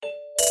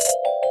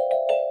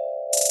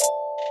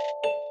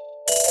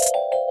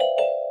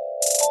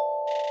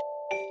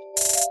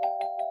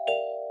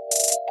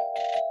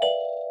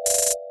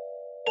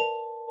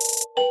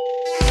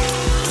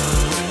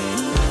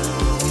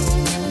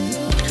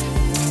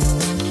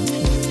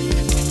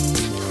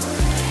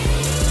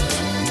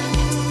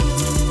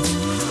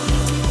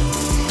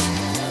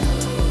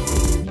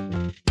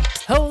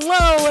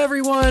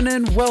everyone,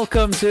 and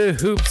welcome to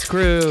Hoops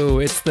Crew.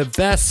 It's the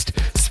best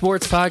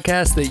sports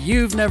podcast that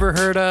you've never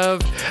heard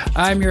of.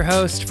 I'm your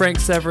host, Frank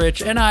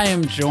Severich, and I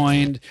am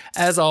joined,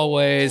 as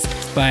always,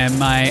 by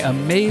my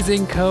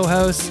amazing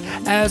co-hosts.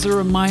 As a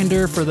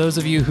reminder, for those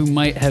of you who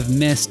might have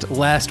missed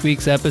last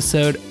week's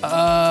episode,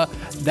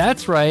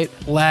 that's right,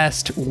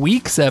 last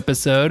week's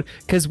episode,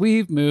 because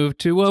we've moved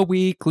to a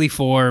weekly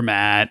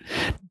format.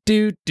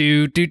 And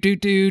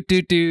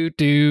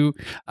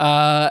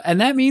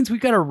that means we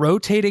got a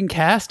rotating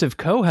cast of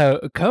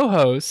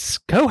co-hosts.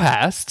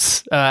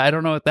 I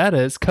don't know what that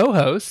is.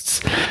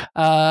 Co-hosts.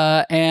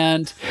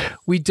 And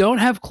we don't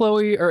have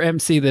Chloe or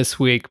MC this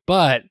week,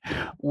 but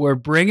we're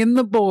bringing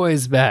the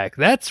boys back.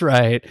 That's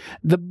right.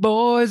 The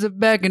boys are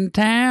back in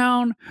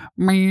town.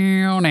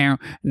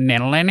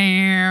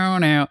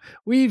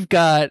 We've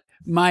got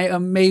my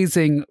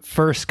amazing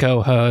first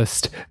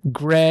co-host,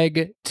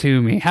 Greg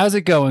Toomey. How's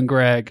it going,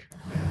 Greg?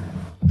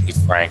 Hey,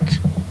 Frank.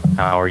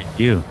 How are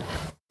you?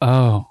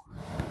 Oh,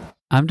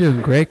 I'm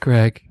doing great,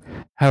 Greg.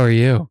 How are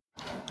you?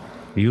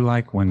 Do you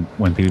like when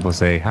people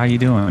say, how you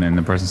doing? And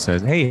the person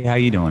says, hey, how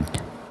you doing?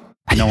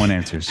 No one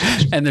answers.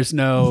 And there's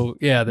no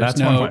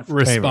response.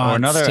 Or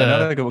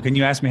another good one. Can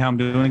you ask me how I'm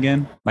doing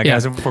again? Like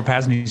as if we're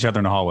passing each other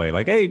in the hallway.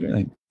 Like,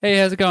 hey,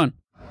 how's it going?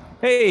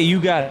 Hey,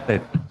 you got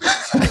it.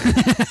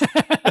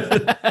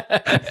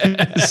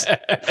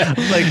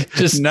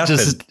 just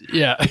nothing.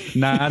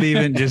 Not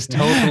even just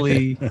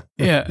totally.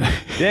 Yeah.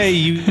 Hey,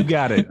 you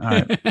got it. All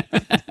right.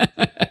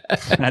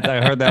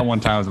 I heard that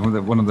one time. It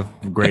was one of the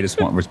greatest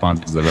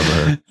responses I've ever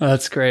heard.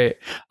 That's great.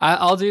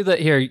 I'll do that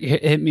here.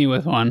 Hit me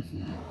with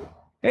one.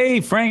 Hey,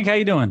 Frank, how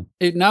you doing?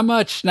 Not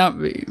much.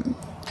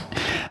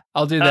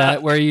 I'll do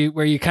that where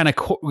you kind of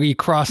you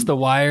cross the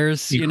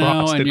wires, and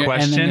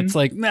then it's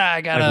like,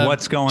 I gotta. Like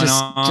what's going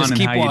on just and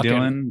keep how walking. you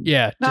doing?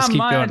 Yeah, just keep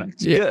going.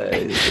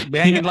 Good.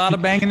 Banging, a lot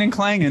of banging and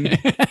clanging.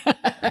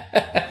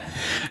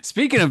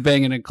 Speaking of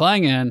banging and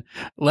clanging,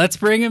 let's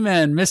bring him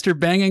in, Mr.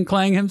 Bang and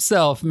Clang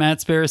himself, Matt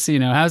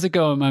Sparacino. How's it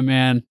going, my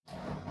man?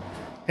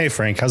 Hey,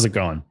 Frank, how's it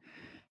going?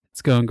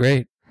 It's going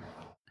great.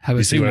 How about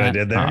you see what Matt? I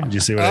did there? Did you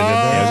see what I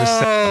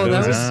did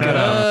there? That was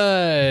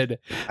good.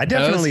 I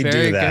definitely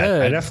do that.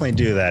 Good. I definitely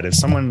do that. If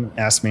someone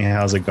asks me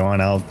how's it going,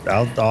 I'll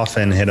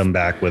often hit them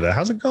back with a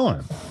how's it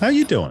going? How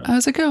you doing?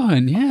 How's it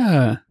going?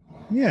 Yeah.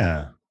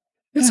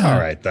 It's all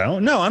right though.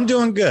 No, I'm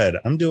doing good.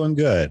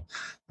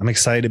 I'm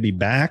excited to be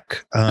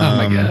back. Oh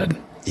my God.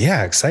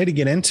 Yeah, excited to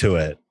get into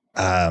it.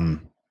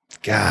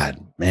 God,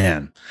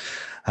 man.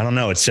 I don't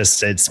know.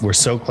 We're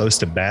so close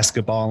to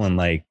basketball and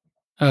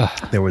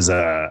there was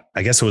I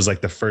guess it was like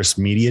the first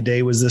media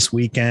day was this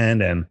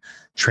weekend and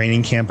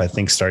training camp I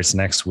think starts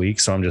next week.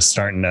 So I'm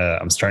starting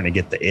to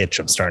get the itch.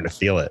 I'm starting to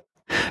feel it.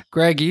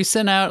 Greg, you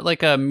sent out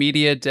like a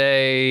media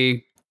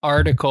day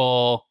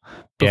article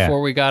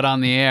before we got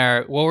on the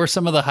air. What were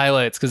some of the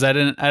highlights? Because I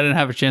didn't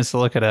have a chance to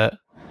look at it.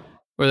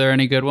 Were there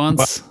any good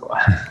ones?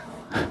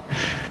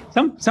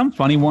 Some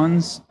funny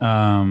ones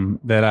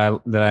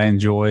that I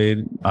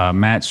enjoyed.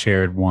 Matt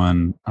shared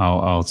one.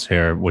 I'll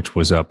share, which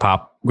was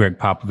Greg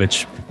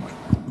Popovich.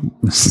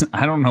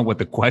 I don't know what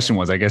the question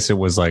was. I guess it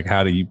was like,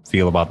 how do you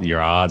feel about your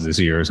odds this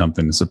year or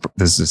something? This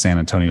is the San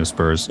Antonio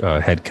Spurs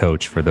head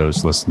coach for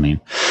those listening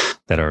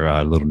that are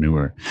a little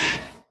newer.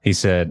 He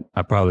said,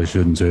 I probably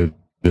shouldn't say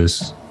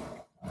this.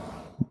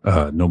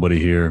 Nobody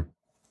here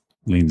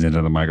leans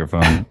into the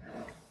microphone.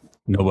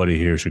 Nobody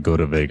here should go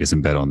to Vegas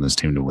and bet on this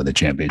team to win the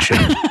championship.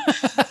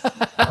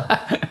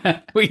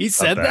 Wait, he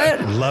said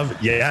that?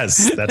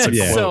 Yes, that's a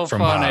quote so from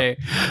funny.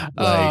 Pop.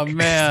 Oh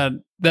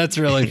man, that's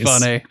really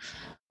funny.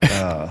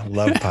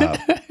 Love Pop.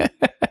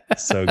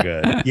 So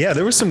good. Yeah,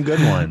 there were some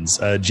good ones.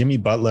 Jimmy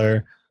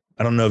Butler.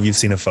 I don't know if you've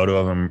seen a photo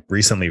of him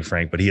recently,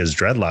 Frank, but he has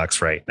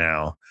dreadlocks right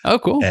now. Oh,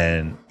 cool.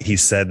 And he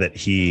said that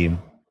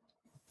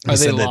Are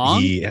they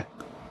long?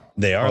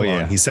 They are long.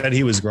 Yeah. He said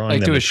he was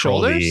growing them to his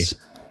shoulders.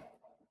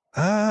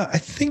 I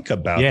think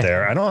about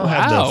there. I don't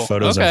have the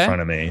photos in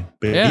front of me,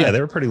 but yeah, they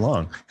were pretty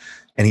long.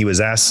 And he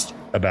was asked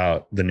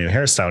about the new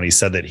hairstyle, and he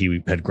said that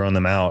he had grown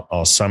them out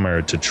all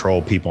summer to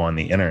troll people on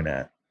the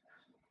internet.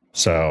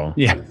 So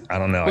I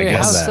don't know. Wait, I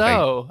guess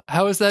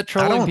how is that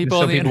trolling people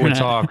on the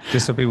internet?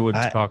 Just so people would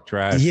talk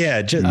trash.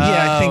 I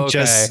think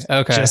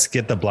just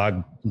get the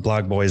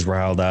blog boys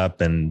riled up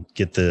and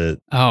get the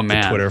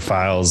Twitter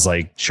files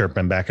like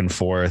chirping back and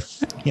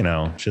forth.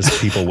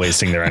 Just people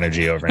wasting their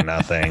energy over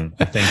nothing.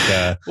 I think.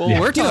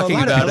 We're talking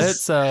about it,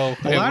 so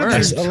a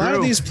lot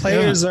of these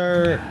players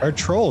are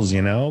trolls,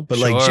 but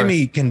like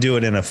Jimmy can do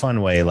it in a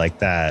fun way like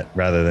that,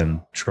 rather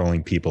than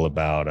trolling people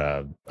about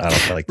I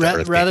don't know, like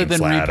rather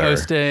than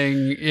reposting.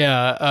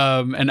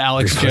 An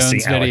Alex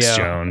Jones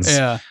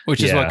video.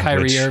 Which is what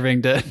Kyrie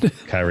Irving did.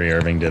 Kyrie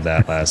Irving did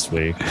that last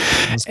week.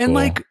 And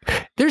cool.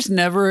 There's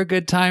never a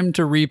good time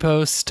to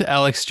repost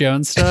Alex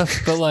Jones stuff,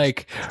 but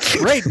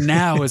right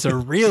now is a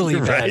really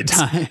bad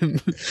time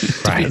to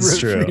be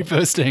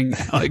reposting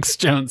Alex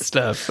Jones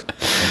stuff.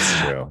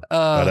 That's true.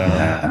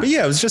 But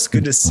yeah, it was just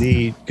good to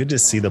see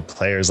the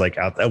players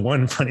out there.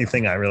 One funny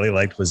thing I really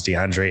liked was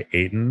DeAndre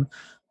Ayton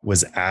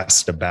was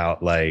asked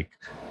about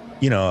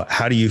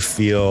how do you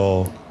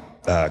feel?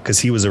 Because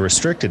he was a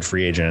restricted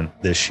free agent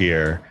this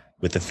year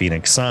with the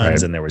Phoenix Suns,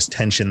 right, and there was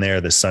tension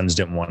there. The Suns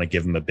didn't want to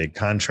give him a big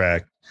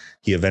contract.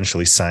 He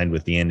eventually signed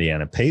with the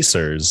Indiana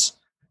Pacers,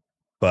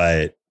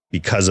 but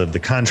because of the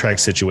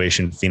contract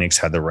situation, Phoenix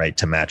had the right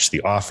to match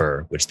the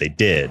offer, which they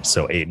did.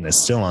 So Ayton is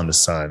still on the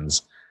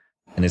Suns.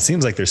 And it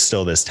seems like there's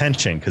still this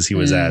tension because he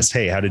was asked,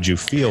 hey, how did you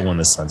feel when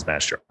the Suns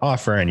matched your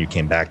offer and you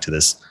came back to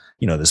this,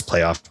 this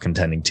playoff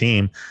contending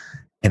team?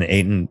 And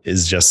Ayton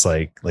is just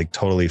like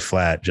totally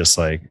flat, just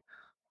like,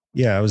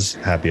 yeah, I was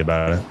happy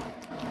about it.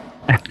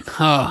 And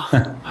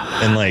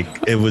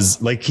it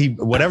was like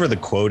whatever the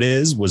quote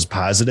was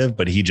positive,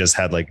 but he just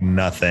had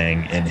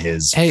nothing in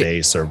his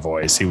face or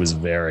voice. He was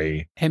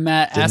very. Hey,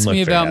 Matt, ask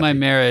me about my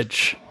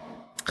marriage.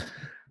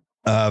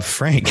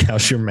 Frank,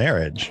 how's your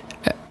marriage?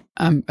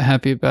 I'm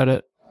happy about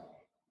it.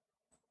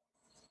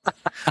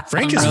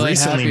 Frank is really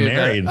recently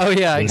married. Oh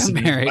yeah, I got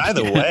married. By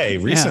the way,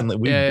 recently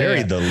we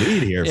buried the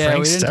lead here. Yeah,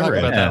 Frank we didn't talk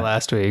about that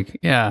last week.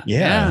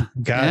 Yeah.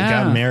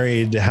 Got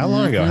married. How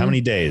long ago? How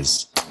many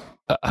days?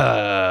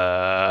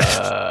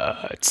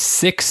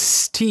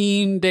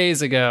 16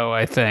 days ago,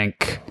 I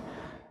think.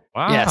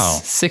 Wow.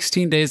 Yes,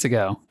 16 days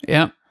ago.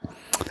 Yep.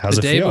 How's the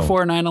it day feel?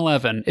 Before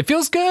 9/11. It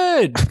feels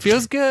good.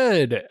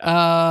 Good.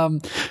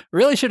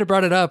 Really should have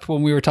brought it up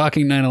when we were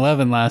talking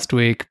 9/11 last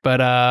week, but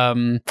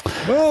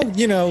well,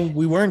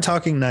 we weren't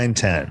talking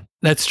 9/10.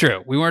 That's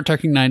true. We weren't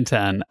talking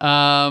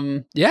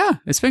 9/10. Yeah,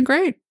 it's been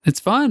great.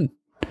 It's fun.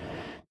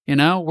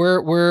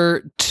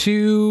 We're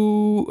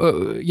two.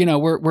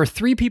 We're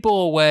three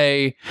people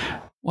away.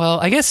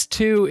 Well, I guess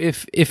two.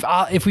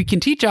 If we can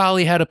teach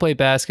Ollie how to play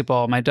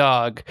basketball, my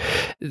dog,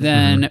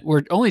 then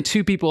we're only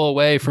two people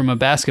away from a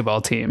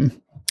basketball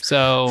team.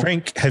 So,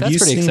 Frank, have you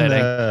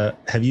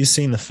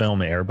seen the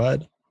film Air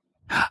Bud?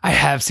 I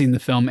have seen the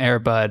film Air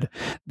Bud.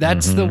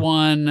 That's the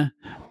one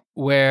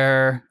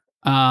where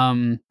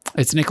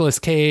it's Nicolas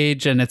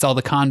Cage and it's all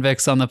the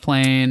convicts on the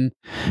plane.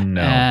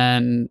 No.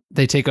 And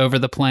they take over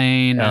the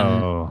plane.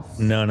 No.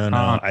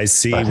 I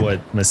see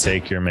what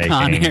mistake you're making.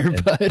 Con Air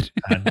Bud.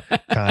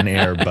 Con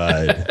Air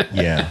Bud.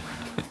 Yeah.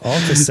 All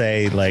to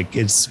say,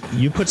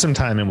 you put some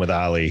time in with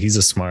Ollie. He's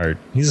a smart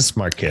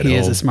kid. He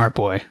is a smart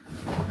boy.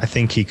 I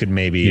think he could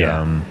maybe,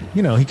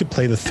 he could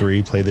play the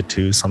 3, play the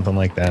 2, something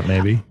like that.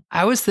 Maybe.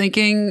 I was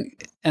thinking,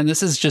 and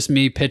this is just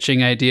me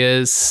pitching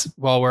ideas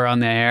while we're on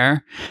the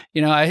air.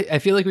 I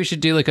feel like we should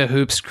do a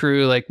Hoops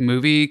Crew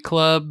movie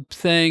club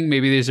thing.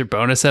 Maybe these are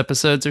bonus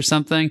episodes or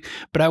something.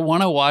 But I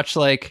want to watch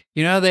they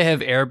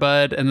have Air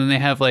Bud and then they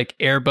have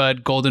Air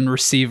Bud Golden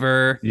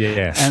Receiver.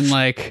 Yeah. And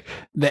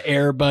the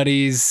Air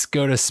Buddies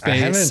go to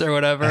space or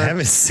whatever. I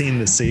haven't seen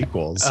the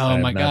sequels. Oh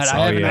my God.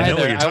 I haven't either. I know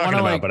what you're talking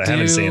about, but I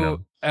haven't seen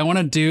them. I want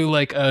to do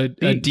a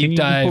deep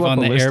dive on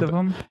the Air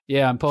Bud.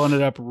 Yeah, I'm pulling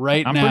it up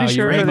right now. I'm pretty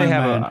sure they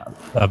have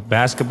a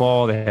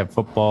basketball, they have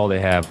football, they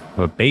have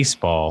a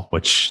baseball,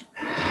 which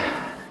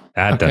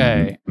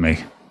doesn't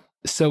make.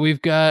 So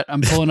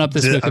I'm pulling up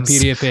this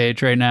Wikipedia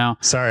page right now.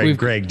 Sorry,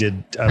 Greg,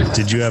 did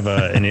you have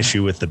an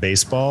issue with the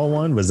baseball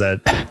one? Was that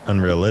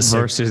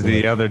unrealistic? Versus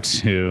the other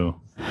two.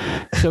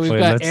 So we've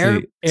got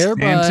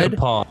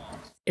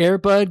Air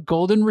Bud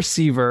Golden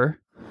Receiver,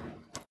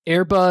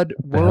 Air Bud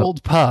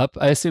World Pup.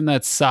 I assume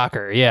that's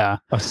soccer. Yeah.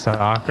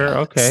 Soccer.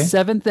 Okay.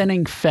 7th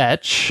inning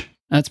fetch.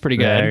 That's pretty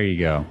good. There you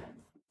go.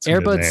 Air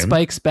Bud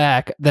Spikes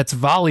Back. That's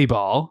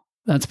volleyball.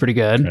 That's pretty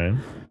good. Okay.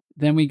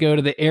 Then we go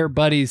to the Air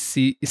Buddies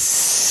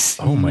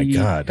oh my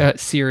God.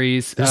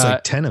 series. There's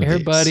 10 of Air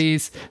these.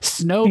 Buddies,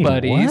 Snow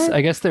Buddies. What?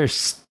 I guess they're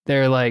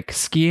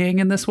skiing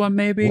in this one,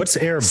 maybe. What's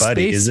Air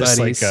Buddy? Space Is this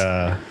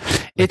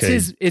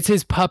Buddies. It's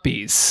his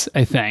puppies,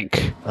 I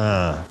think.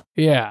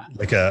 Yeah.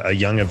 Like a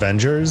Young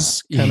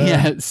Avengers kind of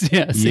yes,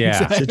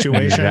 exactly.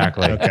 situation.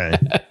 Exactly. Okay.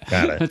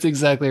 Got it. That's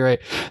exactly right.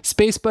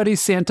 Space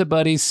Buddies, Santa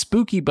Buddies,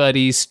 Spooky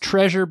Buddies,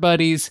 Treasure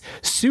Buddies,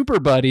 Super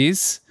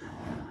Buddies.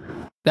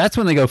 That's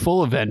when they go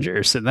full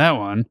Avengers in that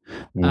one.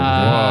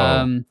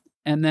 Whoa.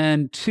 And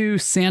then 2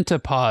 Santa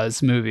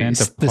Paws movies.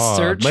 Santa Paws.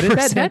 Search but for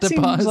that Santa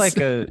seems Paws.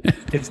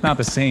 it's not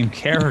the same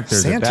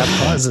characters. Santa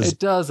Paws It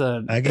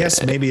doesn't. I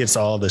guess maybe it's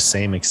all the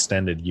same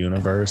extended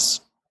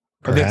universe.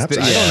 Perhaps.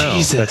 I don't know.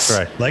 Jesus. That's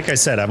right. Like I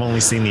said, I've only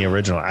seen the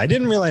original. I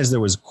didn't realize there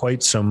was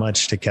quite so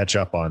much to catch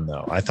up on,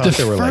 though. I thought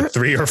there were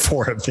 3 or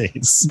 4 of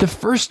these. The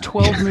first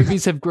 12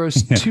 movies have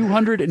grossed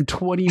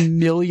 $220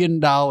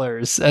 million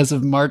as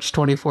of March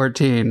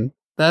 2014.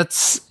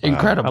 That's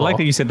incredible. I like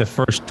that you said the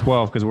first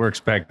 12 because we're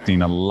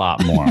expecting a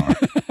lot more.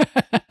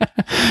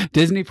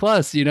 Disney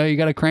Plus, you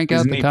got to crank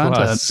out the content.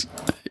 Plus.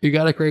 You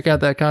got to crank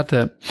out that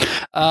content.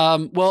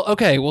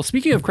 Well,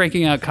 speaking of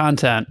cranking out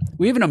content,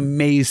 we have an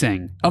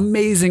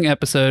amazing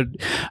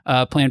episode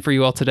planned for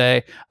you all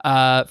today.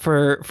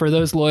 For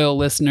those loyal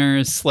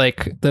listeners,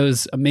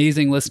 those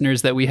amazing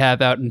listeners that we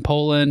have out in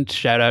Poland,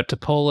 shout out to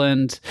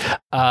Poland.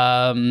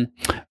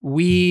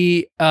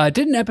 We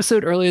did an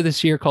episode earlier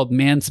this year called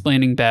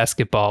Mansplaining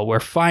Basketball, where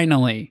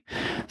finally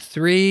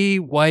 3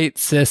 white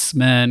cis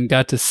men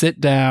got to sit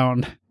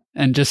down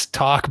and just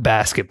talk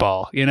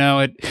basketball.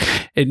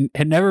 It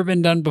had never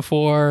been done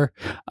before,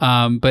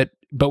 but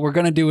but we're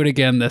gonna do it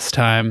again this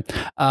time.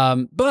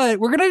 But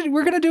we're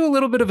gonna do a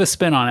little bit of a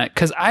spin on it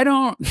because I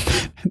don't.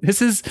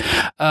 This is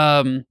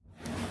Matt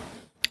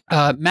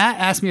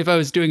asked me if I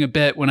was doing a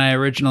bit when I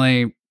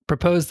originally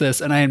proposed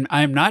this, and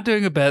I am not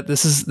doing a bit.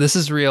 This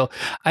is real.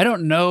 I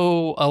don't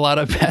know a lot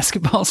of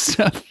basketball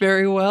stuff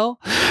very well,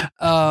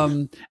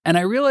 and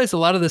I realize a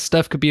lot of this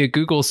stuff could be a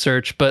Google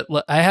search, but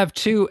I have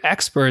two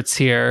experts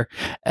here,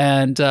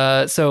 and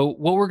so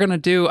what we're gonna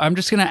do, I'm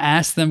just gonna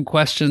ask them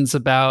questions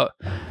about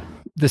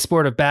the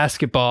sport of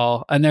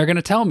basketball, and they're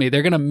gonna tell me,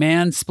 they're gonna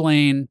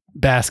mansplain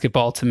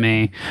basketball to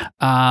me.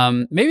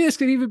 Maybe this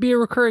could even be a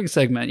recurring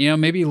segment.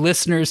 Maybe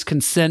listeners can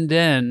send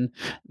in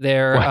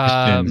their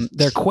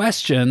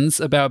questions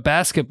about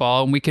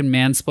basketball, and we can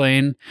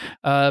mansplain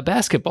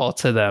basketball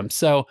to them.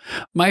 So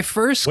my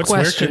first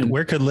question: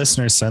 where could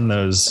listeners send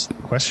those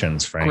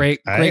questions, Frank?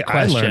 Great question.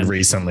 I learned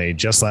recently,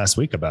 just last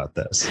week, about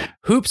this.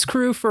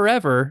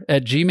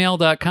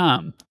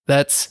 hoopscrewforever@gmail.com.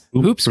 That's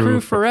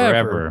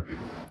hoopscrewforever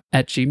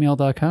at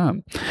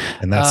gmail.com.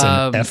 And that's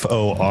an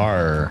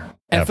FOR.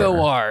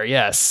 FOR,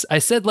 yes. I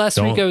said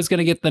last week I was going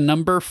to get the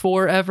number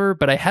forever,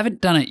 but I haven't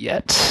done it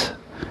yet.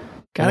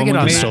 Gotta get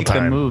on There's still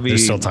time. Movie,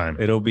 There's still time.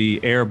 It'll be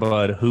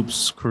Airbud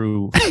Hoops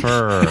Crew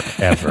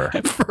forever.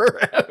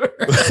 Forever.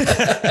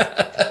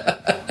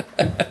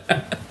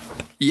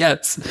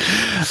 Yes.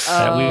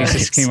 We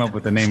just came up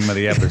with the name of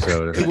the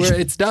episode.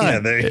 It's done. Yeah,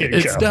 there you go.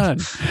 It's done.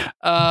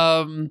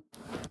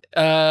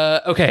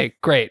 Okay,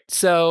 great.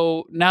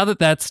 So now that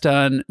that's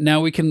done,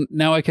 now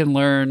I can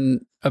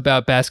learn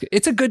about basketball.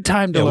 It's a good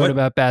time to learn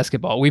about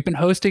basketball. We've been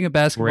hosting a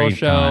basketball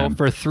show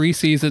for 3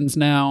 seasons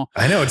now.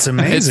 I know, it's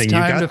amazing. It's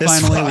time you got to this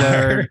finally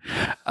far.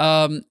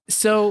 learn.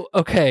 So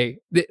okay,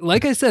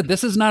 like I said,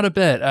 this is not a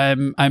bit.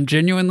 I'm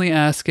genuinely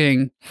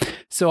asking.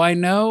 So I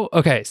know.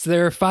 Okay, so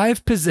there are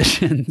 5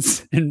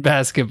 positions in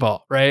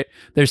basketball, right?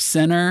 There's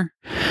center,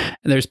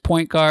 and there's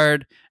point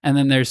guard, and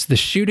then there's the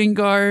shooting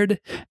guard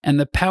and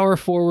the power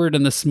forward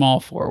and the small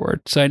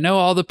forward. So I know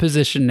all the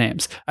position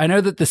names. I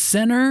know that the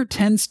center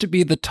tends to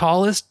be the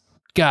tallest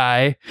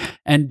guy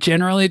and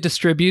generally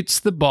distributes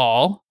the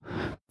ball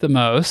the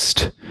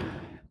most.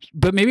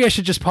 But maybe I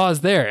should just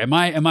pause there. Am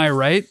I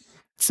right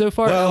so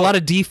far? Well, a lot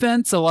of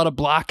defense, a lot of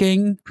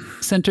blocking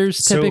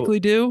centers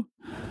typically do.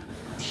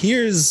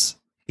 Here's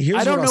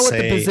I don't what know I'll what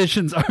the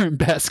positions are in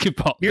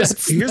basketball.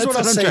 Here's what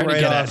I'll say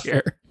right off.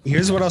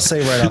 Here's what I'll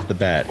say right off the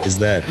bat is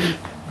that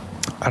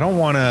I don't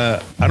want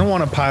to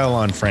pile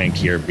on Frank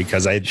here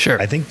because I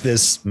think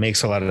this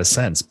makes a lot of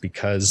sense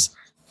because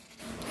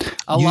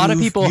a lot of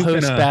people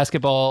host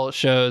basketball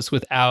shows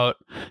without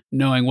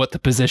knowing what the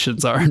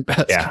positions are in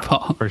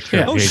basketball. Yeah, for sure.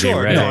 Yeah. Oh,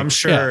 sure. No, I'm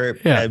sure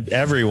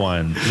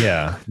everyone.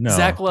 Yeah. No.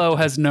 Zach Lowe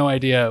has no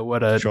idea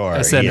what a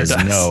center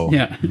does.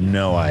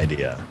 No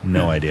idea.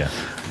 No idea.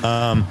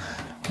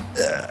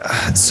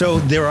 So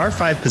there are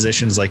 5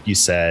 positions, like you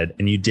said,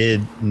 and you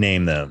did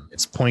name them.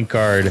 It's point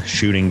guard,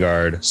 shooting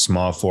guard,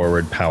 small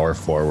forward, power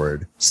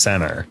forward,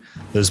 center.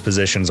 Those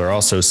positions are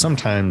also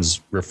sometimes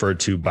referred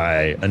to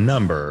by a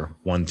number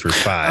 1 through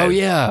 5. Oh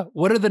yeah.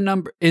 What are the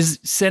number? Is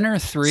center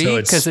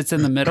 3 because it's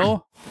in the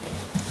middle?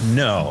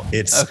 No,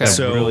 it's That's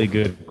a really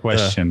good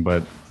question,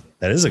 but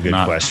that is a good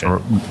question.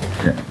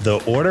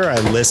 The order I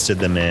listed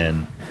them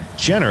in,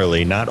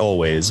 generally, not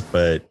always,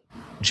 but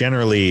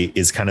generally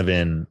is kind of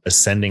in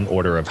ascending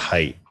order of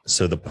height.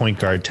 So the point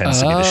guard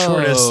tends to be the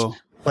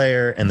shortest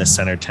player and the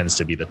center tends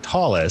to be the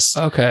tallest.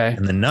 Okay.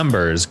 And the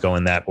numbers go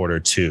in that order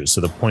too.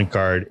 So the point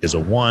guard is a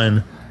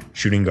 1,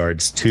 shooting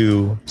guard's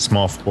 2,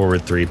 small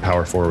forward 3,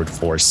 power forward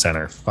 4,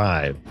 center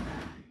 5.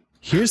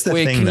 Here's the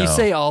thing, can you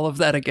say all of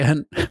that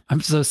again?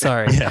 I'm so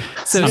sorry. Yeah.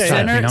 So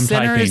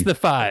center is the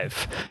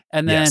 5,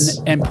 and then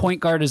and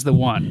point guard is the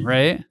 1,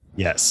 right?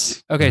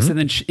 Yes. Okay. So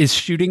then is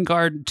shooting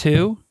guard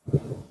 2?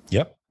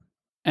 Yep.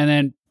 And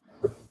then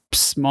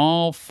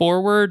small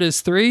forward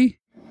is 3?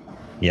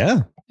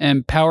 Yeah.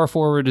 And power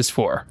forward is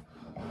 4?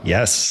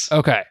 Yes.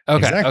 Okay.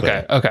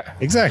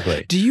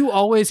 Exactly. Do you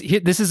always,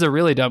 this is a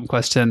really dumb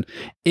question.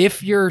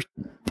 If you're,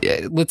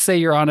 let's say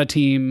you're on a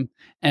team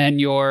and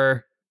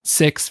you're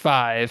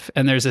 6'5"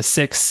 and there's a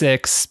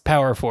 6'6"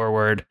 power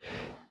forward,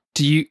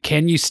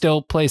 can you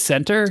still play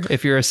center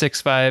if you're a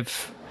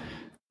 6'5"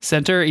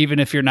 center, even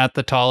if you're not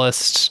the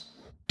tallest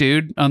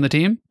dude on the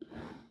team?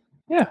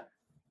 Yeah.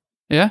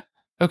 Yeah.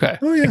 Okay.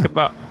 Oh yeah. Think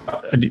about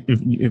if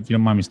you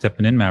don't mind me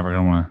stepping in, Maverick. I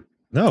don't want to.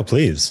 No,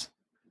 please.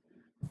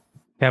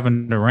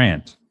 Kevin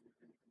Durant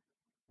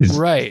is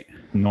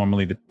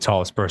normally the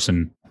tallest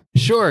person.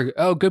 Sure.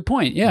 Oh, good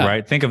point. Yeah.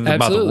 Right. Think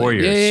about the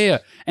Warriors. Yeah.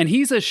 And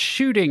he's a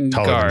shooting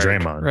guard,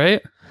 than Draymond,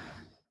 right?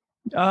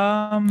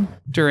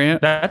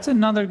 Durant. That's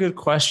another good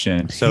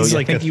question. So he's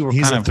I think you were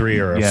he's kind a 3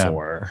 or a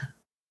 4.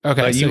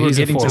 Okay. But so you were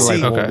getting to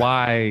why?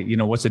 Why?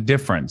 What's the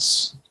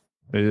difference?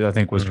 I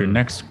think was your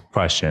next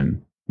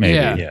question.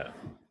 Maybe.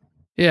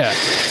 Yeah.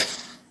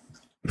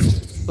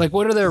 Like,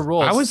 what are their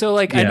roles?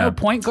 I know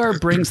point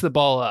guard brings the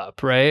ball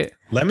up, right?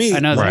 Let me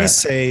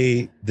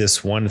say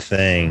this one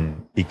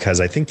thing because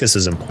I think this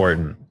is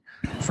important.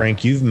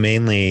 Frank, you've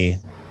mainly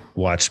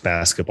watched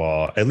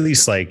basketball, at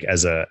least like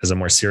as a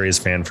more serious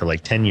fan, for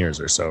like 10 years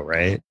or so,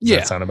 right? Does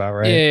that sound about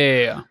right?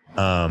 Yeah.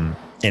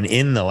 And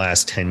in the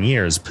last 10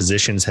 years,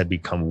 positions had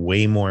become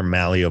way more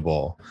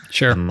malleable.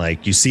 Sure. And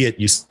like you see it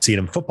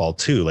in football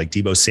too, like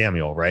Deebo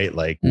Samuel, right?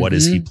 Like what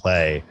does he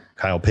play?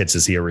 Kyle Pitts,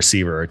 is he a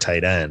receiver or a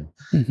tight end?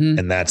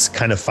 And that's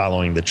kind of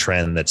following the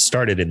trend that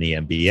started in the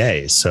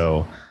NBA.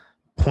 So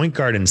point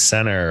guard and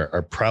center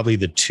are probably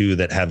the two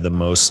that have the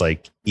most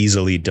like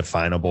easily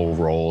definable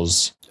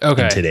roles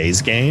in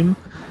today's game.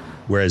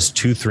 Whereas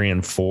 2, 3,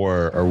 and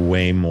 4 are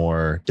way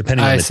more,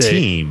 depending on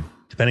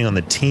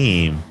the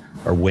team,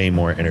 are way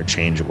more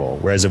interchangeable.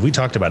 Whereas if we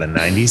talked about a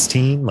 90s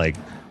team, like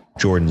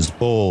Jordan's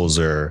Bulls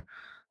or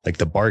like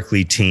the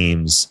Barkley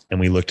teams, and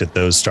we looked at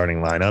those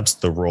starting lineups,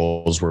 the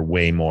roles were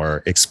way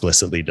more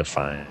explicitly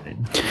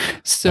defined.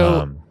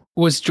 So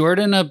was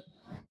Jordan a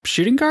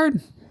shooting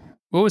guard?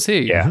 What was he?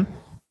 Yeah.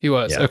 He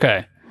was. Yeah.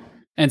 Okay.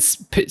 And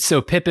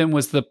so Pippen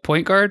was the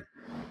point guard?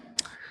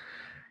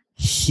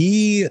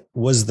 He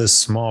was the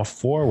small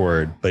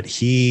forward, but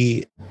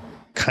he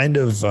kind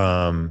of,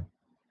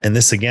 and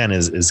this again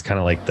is kind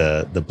of like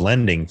the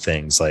blending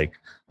things. Like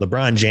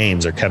LeBron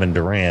James or Kevin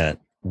Durant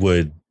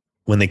would,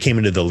 when they came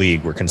into the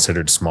league, were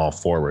considered small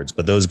forwards,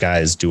 but those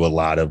guys do a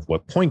lot of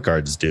what point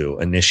guards do: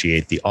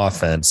 initiate the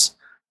offense,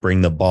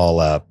 bring the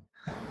ball up,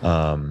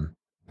 kind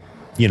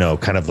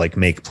of like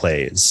make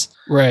plays.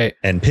 Right.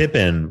 And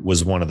Pippen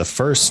was one of the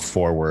first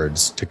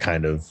forwards to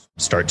kind of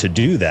start to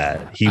do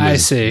that.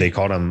 They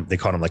called him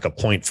like a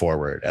point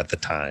forward at the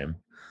time.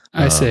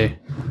 I see.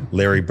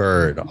 Larry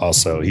Bird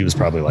also, he was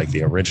probably like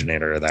the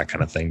originator of that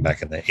kind of thing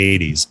back in the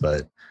 80s.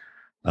 But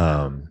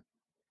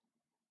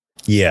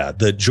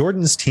the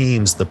Jordan's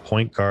teams, the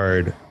point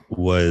guard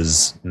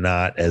was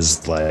not as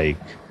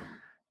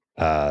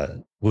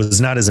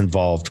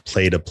involved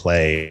play to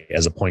play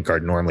as a point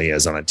guard normally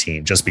is on a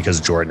team, just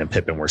because Jordan and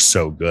Pippen were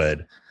so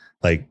good.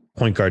 Like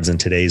point guards in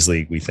today's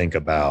league, we think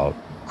about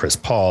Chris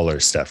Paul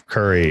or Steph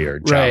Curry or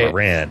John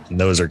Morant, and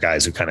those are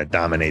guys who kind of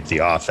dominate the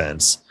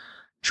offense.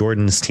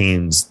 Jordan's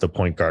teams, the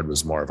point guard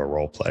was more of a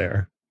role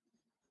player.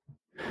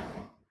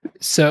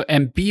 So,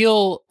 and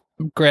Beal,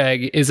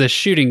 Greg, is a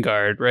shooting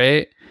guard,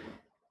 right?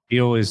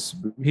 Beal he's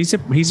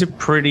a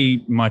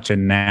pretty much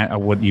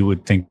what you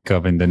would think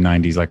of in the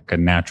 90s, like a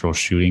natural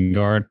shooting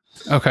guard.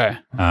 Okay.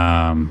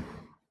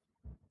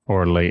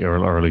 Or late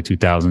or early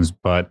 2000s,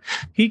 but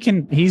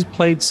he's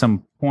played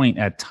some point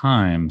at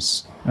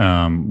times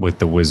with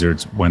the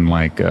Wizards when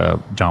like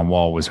John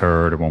Wall was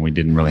hurt, or when we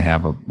didn't really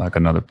have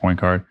another point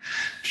guard.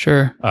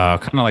 Sure.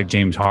 Kind of like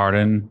James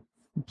Harden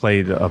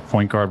played a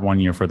point guard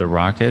one year for the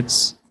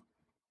Rockets.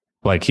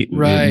 Like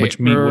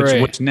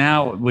which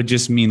now would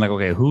just mean like,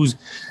 okay, who's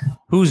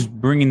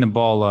bringing the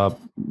ball up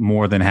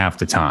more than half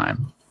the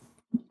time,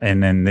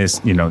 and then this,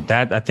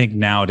 that I think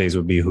nowadays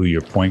would be who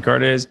your point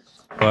guard is,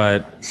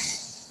 but.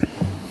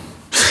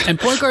 And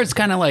point guard's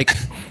kind of like,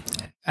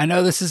 I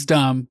know this is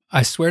dumb.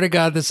 I swear to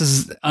God, this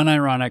is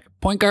unironic.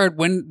 Point guard,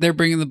 when they're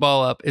bringing the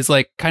ball up, is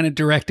like kind of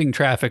directing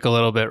traffic a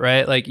little bit,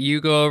 right? Like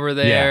you go over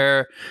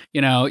there,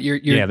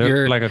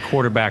 you're like a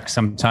quarterback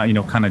sometimes,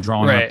 kind of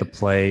drawing up the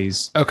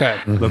plays. Okay.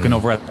 Looking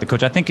over at the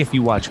coach. I think if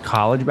you watch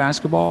college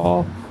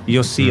basketball,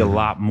 you'll see a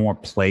lot more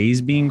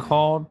plays being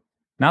called.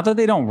 Not that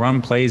they don't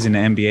run plays in the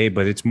NBA,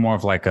 but it's more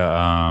of like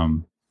a,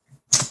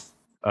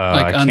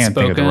 I can't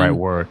think of the right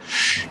word.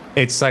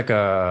 It's like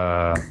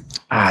I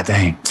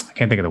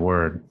can't think of the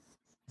word.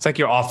 It's like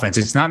your offense.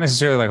 It's not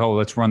necessarily like, oh,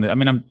 let's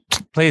run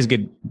plays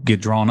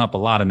get drawn up a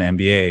lot in the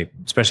NBA,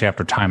 especially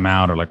after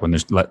timeout or like when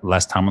there's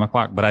less time on the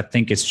clock. But I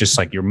think it's just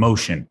like your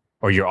motion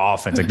or your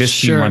offense. Like this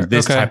team runs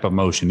this type of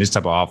motion, this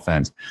type of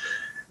offense.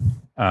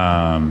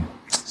 But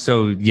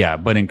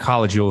in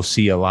college, you'll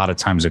see a lot of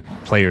times the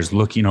players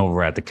looking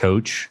over at the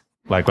coach,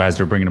 like as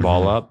they're bringing the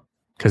ball up,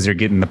 because they're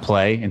getting the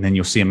play, and then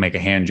you'll see them make a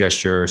hand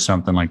gesture or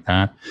something like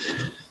that.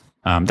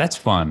 That's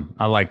fun.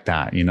 I like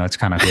that. It's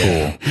kind of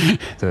cool.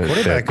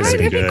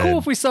 It'd be cool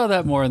if we saw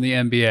that more in the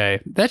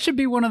NBA. That should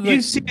be one of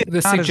the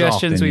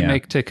suggestions we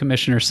make to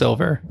Commissioner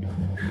Silver.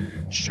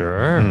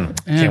 Sure.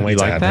 Can't wait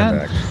to have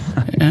that.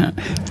 Yeah.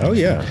 Oh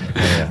yeah.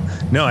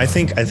 No, I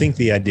think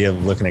the idea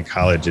of looking at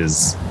college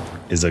is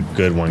a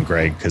good one,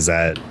 Greg, because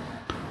that,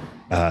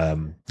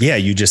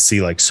 you just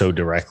see like so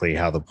directly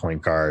how the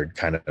point guard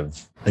kind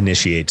of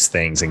initiates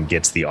things and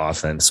gets the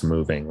offense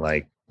moving.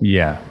 Like,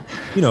 if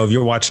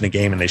you're watching a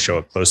game and they show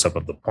a close up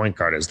of the point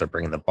guard as they're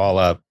bringing the ball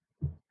up,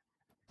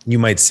 you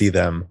might see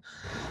them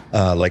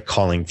like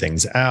calling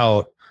things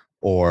out,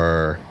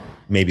 or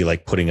maybe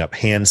like putting up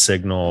hand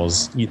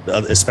signals,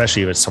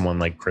 especially if it's someone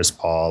like Chris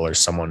Paul or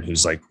someone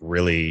who's like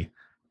really,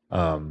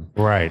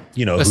 right.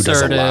 Who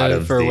does a lot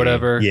of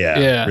whatever.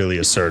 Really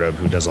assertive,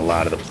 who does a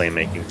lot of the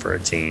playmaking for a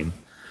team.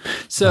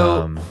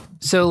 So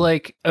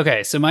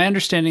my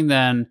understanding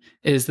then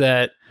is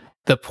that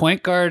the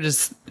point guard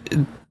is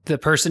the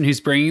person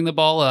who's bringing the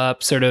ball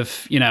up, sort of,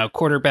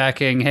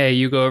 quarterbacking. Hey,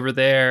 you go over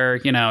there.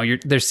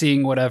 They're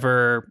seeing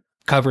whatever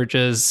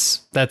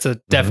coverages. That's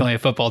definitely a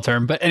football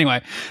term, but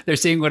anyway, they're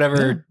seeing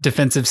whatever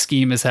defensive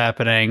scheme is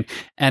happening,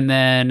 and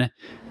then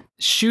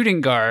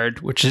shooting guard,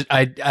 which is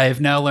I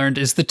have now learned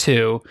is the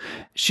 2.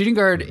 Shooting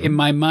guard in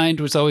my mind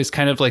was always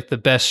kind of like the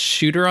best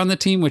shooter on the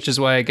team, which is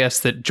why I guess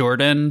that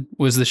Jordan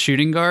was the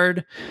shooting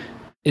guard.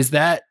 Is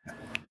that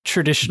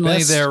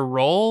traditionally their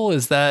role?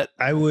 Is that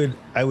I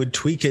would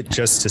tweak it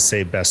just to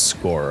say best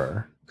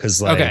scorer,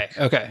 because like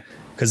okay,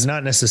 because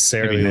not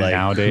necessarily like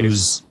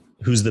nowadays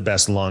who's the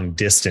best long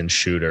distance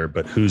shooter,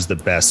 but who's the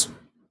best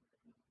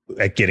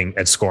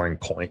at scoring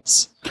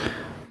points,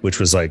 which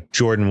was like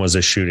Jordan was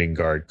a shooting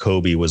guard,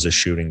 Kobe was a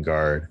shooting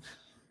guard,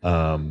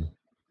 Dwayne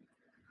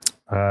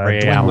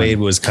Wade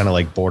was kind of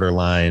like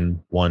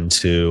borderline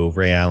 1-2,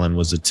 Ray Allen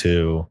was a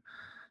 2.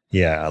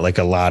 Yeah, like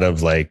a lot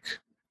of like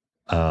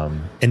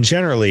and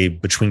generally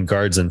between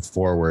guards and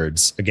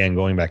forwards, again,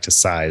 going back to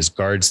size,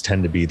 guards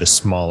tend to be the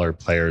smaller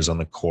players on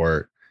the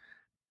court,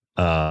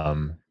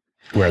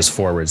 whereas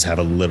forwards have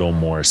a little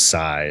more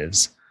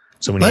size.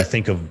 So when you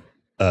think of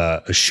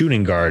a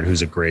shooting guard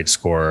who's a great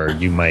scorer,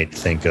 you might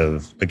think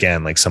of,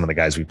 again, like some of the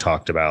guys we've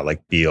talked about,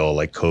 like Beal,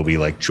 like Kobe,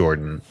 like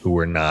Jordan, who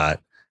were not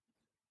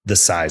the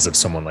size of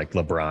someone like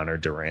LeBron or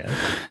Durant.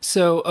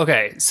 So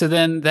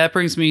then that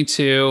brings me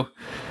to,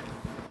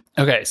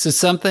 so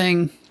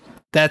something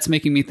that's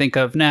making me think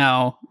of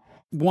now.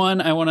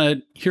 One, I want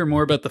to hear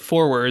more about the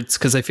forwards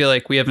because I feel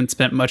like we haven't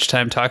spent much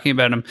time talking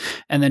about them.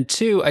 And then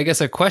 2, I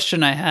guess a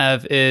question I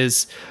have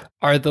is,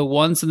 are the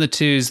 1s and the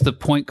 2s, the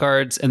point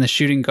guards and the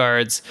shooting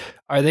guards,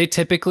 are they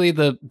typically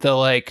the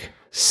like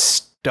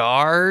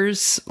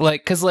stars?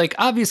 Like, cause like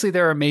obviously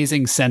there are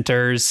amazing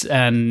centers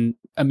and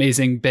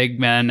amazing big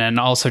men and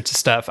all sorts of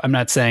stuff. I'm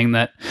not saying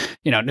that,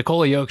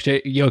 Nikola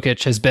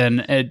Jokic has been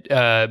an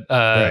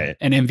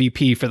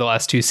MVP for the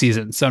last 2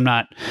 seasons. So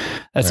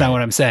that's not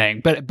what I'm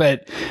saying. But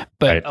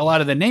right. A lot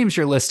of the names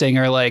you're listing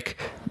are like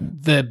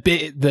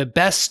the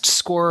best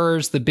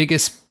scorers, the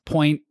biggest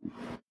point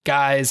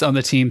guys on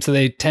the team, so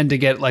they tend to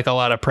get like a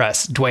lot of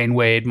press. Dwayne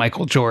Wade,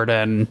 Michael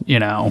Jordan,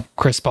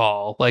 Chris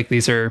Paul, like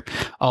these are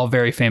all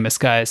very famous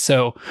guys.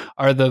 So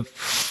are the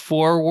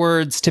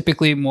forwards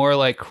typically more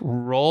like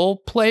role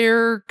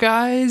player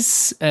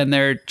guys and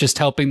they're just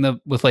helping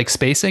with like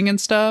spacing and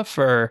stuff?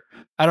 Or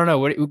I don't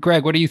know.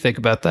 Greg, what do you think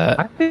about that?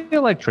 I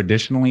feel like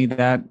traditionally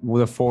that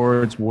the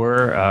forwards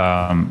were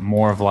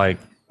more of like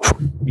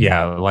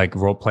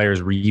role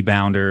players,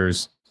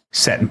 rebounders,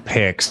 setting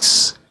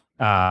picks,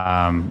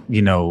 kind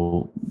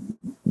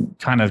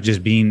of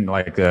just being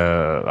like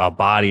a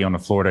body on the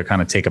floor to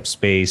kind of take up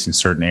space in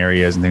certain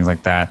areas and things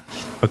like that.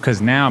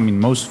 Because now, I mean,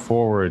 most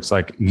forwards,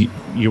 like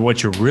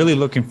what you're really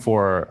looking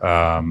for,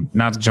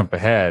 not to jump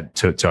ahead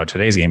to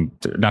today's game,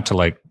 not to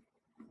like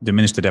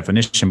diminish the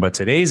definition, but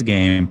today's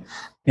game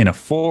in a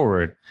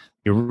forward,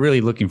 you're really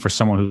looking for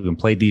someone who can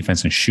play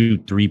defense and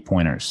shoot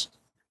 3-pointers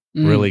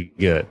really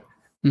good.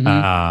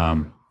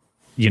 Mm-hmm.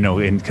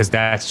 And because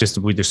that's just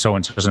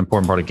so such an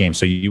important part of the game.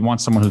 So you want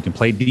someone who can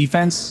play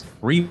defense,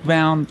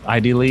 rebound,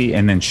 ideally,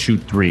 and then shoot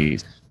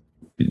threes.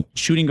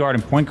 Shooting guard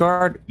and point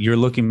guard, you're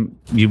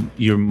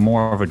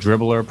more of a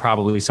dribbler,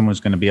 probably someone who's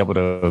going to be able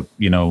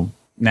to,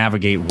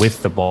 navigate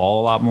with the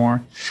ball a lot more.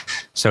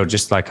 So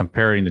just like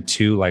comparing the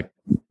two, like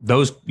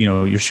those,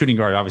 your shooting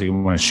guard, obviously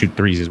you want to shoot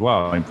threes as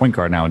well, and point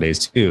guard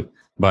nowadays too.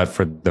 But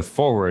for the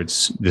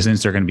forwards,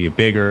 since they're going to be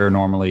bigger,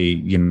 normally,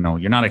 you're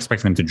not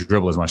expecting them to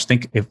dribble as much.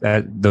 Think if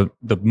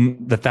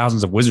the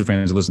thousands of Wizard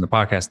fans who listen to the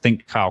podcast,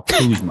 think Kyle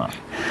Kuzma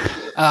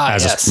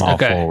as a small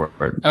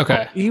forward. Okay.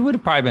 Well, he would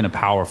have probably been a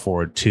power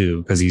forward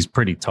too, because he's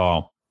pretty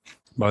tall.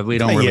 But we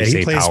don't really say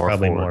he plays power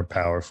probably forward. More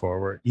power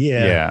forward.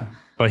 Yeah.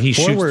 But he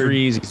shoots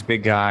threes. He's a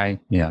big guy.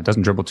 Yeah.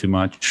 Doesn't dribble too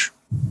much.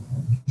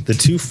 The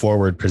 2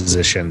 forward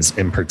positions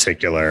in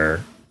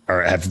particular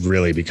have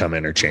really become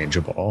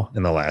interchangeable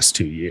in the last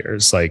 2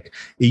 years. Like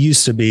it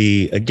used to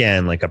be,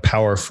 again, like a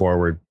power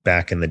forward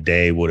back in the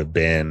day would have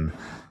been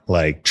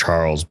like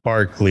Charles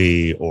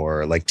Barkley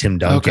or like Tim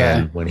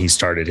Duncan when he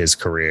started his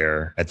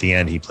career. At the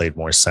end, he played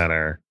more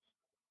center.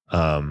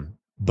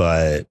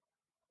 But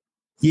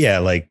yeah,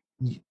 like,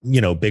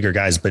 bigger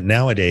guys. But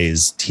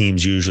nowadays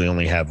teams usually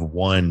only have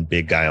one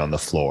big guy on the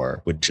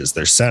floor, which is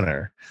their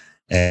center.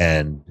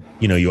 And,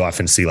 you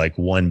often see like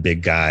one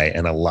big guy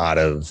and a lot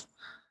of,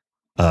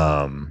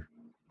 kind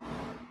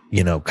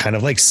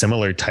of like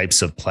similar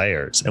types of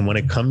players. And when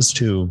it comes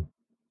to,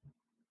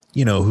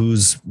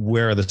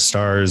 where are the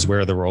stars,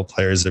 where are the role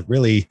players, it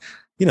really,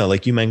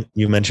 like you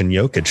mentioned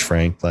Jokic,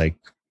 Frank, like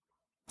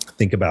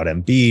think about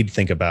Embiid,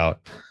 think about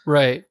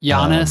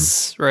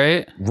Giannis,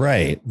 right.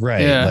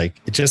 Yeah.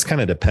 Like it just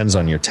kind of depends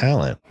on your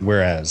talent.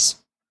 Whereas,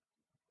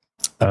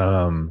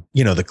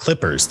 the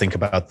Clippers, think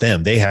about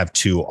them. They have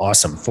 2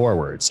 awesome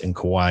forwards in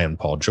Kawhi and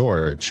Paul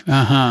George.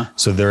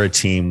 So they're a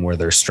team where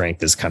their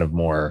strength is kind of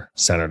more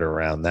centered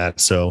around that.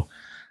 So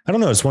I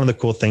don't know. It's one of the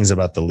cool things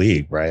about the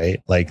league,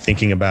 right? Like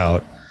thinking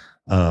about,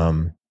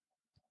 I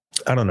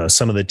don't know,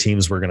 some of the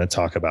teams we're going to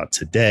talk about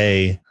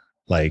today,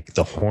 like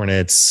the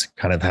Hornets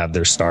kind of have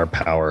their star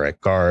power at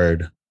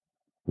guard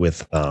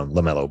with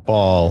LaMelo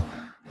Ball.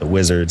 The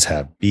Wizards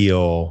have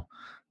Beal.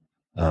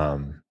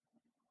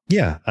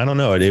 Yeah, I don't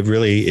know.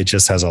 It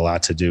just has a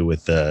lot to do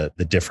with the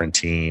different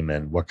team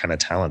and what kind of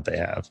talent they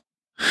have.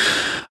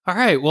 All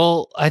right.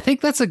 Well, I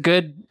think that's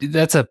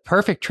a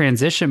perfect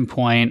transition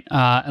point.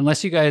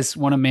 Unless you guys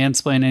want to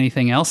mansplain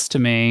anything else to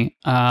me.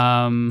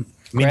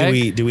 I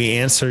mean, do we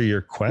answer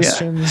your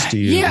questions?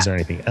 Is there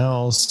anything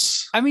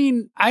else? I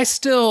mean, I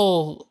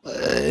still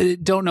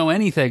don't know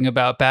anything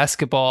about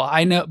basketball.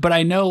 I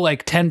know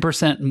like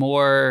 10%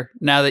 more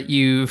now that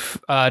you've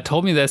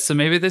told me this. So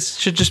maybe this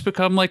should just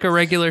become like a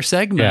regular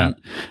segment.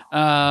 Yeah.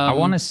 I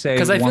want to say,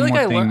 because I feel like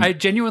I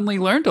genuinely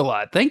learned a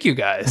lot. Thank you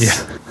guys.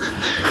 Yeah.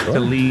 To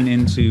lean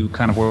into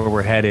kind of where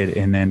we're headed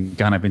and then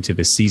kind of into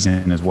the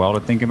season as well to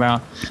think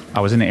about.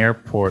 I was in the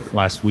airport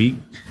last week.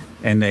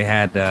 And they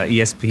had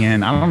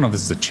ESPN. I don't know if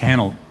this is a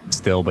channel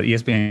still, but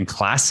ESPN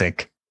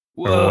Classic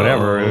or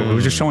whatever. It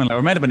was just showing, or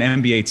it might have been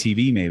NBA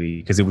TV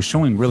maybe, because it was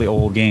showing really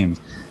old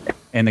games.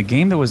 And the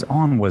game that was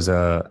on was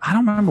I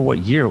don't remember what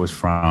year it was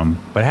from,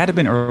 but it had to have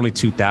been early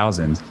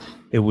 2000s.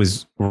 It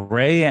was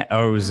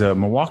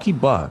Milwaukee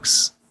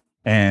Bucks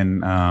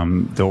and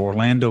the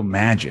Orlando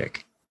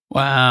Magic.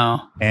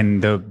 Wow.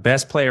 And the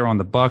best player on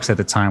the Bucks at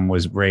the time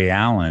was Ray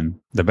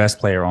Allen. The best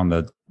player on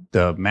the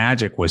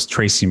Magic was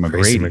Tracy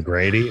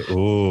McGrady.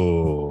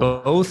 Ooh.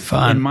 Both,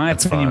 in my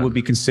opinion, would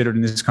be considered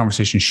in this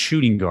conversation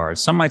shooting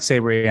guards. Some might say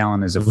Ray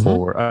Allen is a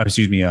forward.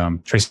 Tracy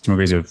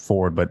McGrady is a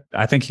forward, but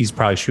I think he's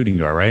probably shooting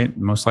guard, right?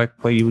 Most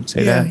likely you would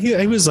say that. Yeah,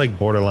 he was like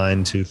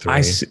borderline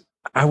 2-3.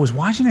 I was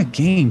watching a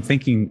game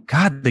thinking,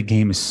 God, the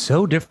game is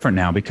so different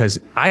now, because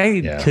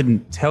I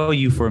couldn't tell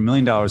you for $1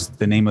 million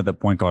the name of the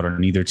point guard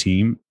on either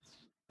team.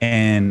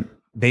 And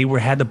they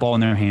had the ball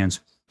in their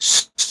hands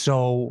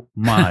so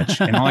much,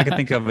 and all I could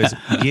think of is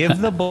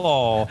give the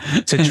ball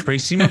to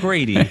Tracy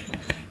McGrady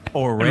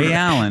or Ray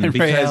Allen,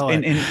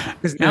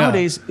 because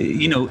nowadays,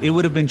 it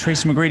would have been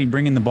Tracy McGrady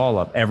bringing the ball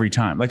up every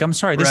time. Like, I'm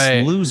sorry,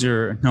 this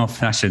loser. No,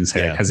 I shouldn't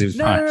say it because he was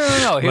fine.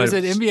 No. He was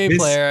an NBA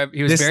player.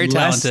 He was very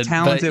talented.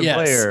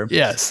 Player,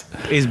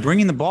 is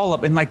bringing the ball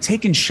up and like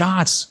taking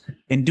shots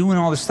and doing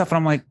all this stuff. And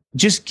I'm like,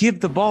 just give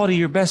the ball to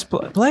your best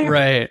player,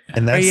 right?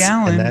 And that's Ray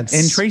Allen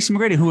and Tracy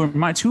McGrady, who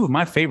are two of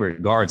my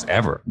favorite guards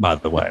ever, by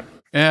the way.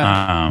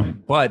 Yeah.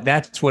 But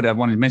that's what I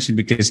wanted to mention,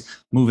 because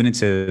moving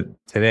into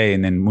today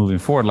and then moving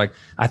forward, like,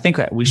 I think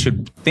that we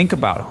should think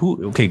about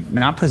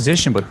not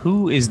position, but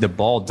who is the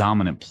ball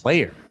dominant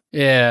player.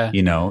 Yeah.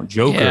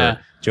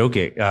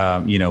 Jokic,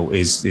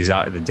 is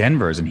out at the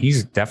Denvers, and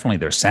he's definitely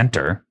their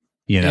center,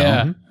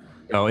 Yeah.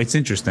 Oh, it's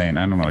interesting.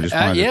 I don't know. I just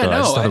wanted to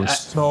I thought it was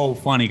so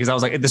funny, because I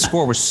was like, the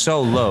score was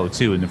so low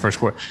too in the first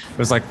quarter. It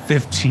was like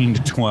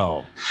 15-12.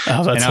 Oh,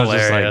 that's and I was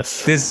hilarious. Just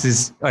like, this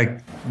is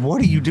like,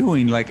 what are you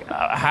doing? Like,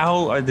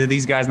 how do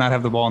these guys not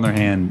have the ball in their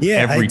hand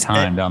every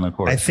time down the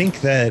court? I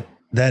think that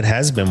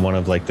has been one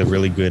of like the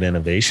really good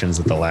innovations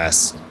of the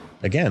last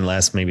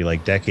maybe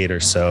like decade or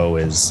so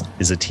is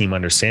a team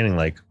understanding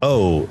like,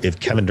 oh, if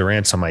Kevin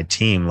Durant's on my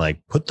team, like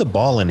put the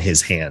ball in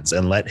his hands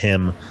and let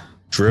him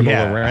dribble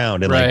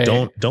around, and like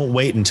don't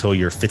wait until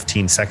you're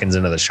 15 seconds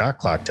into the shot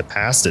clock to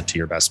pass it to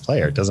your best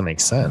player. It doesn't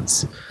make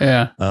sense.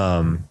 Yeah.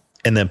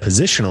 And then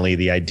positionally,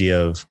 the idea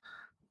of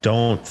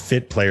don't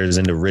fit players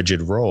into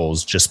rigid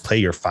roles, just play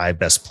your 5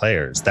 best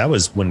players. That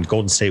was when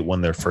Golden State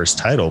won their first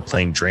title,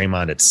 playing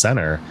Draymond at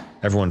center.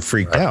 Everyone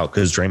freaked out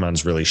because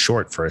Draymond's really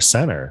short for a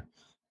center,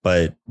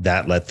 but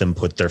that let them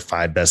put their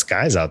 5 best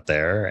guys out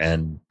there.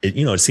 And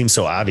it seems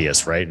so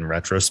obvious, right, in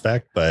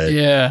retrospect, but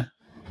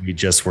we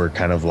just were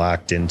kind of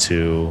locked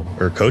into,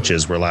 or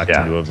coaches were locked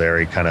into a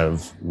very kind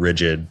of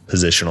rigid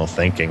positional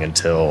thinking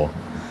until,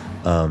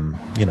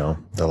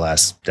 the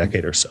last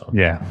decade or so.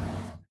 Yeah.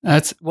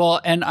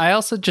 And I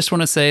also just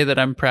want to say that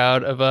I'm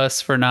proud of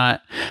us for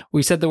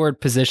we said the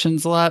word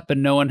positions a lot, but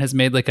no one has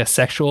made like a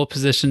sexual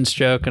positions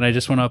joke. And I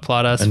just want to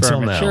applaud us for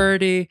our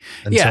maturity.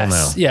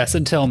 Yes,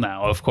 until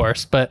now, of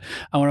course. But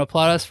I want to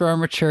applaud us for our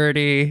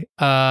maturity.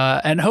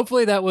 And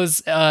hopefully that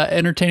was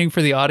entertaining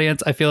for the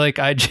audience. I feel like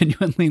I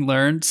genuinely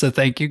learned. So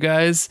thank you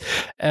guys.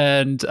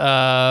 And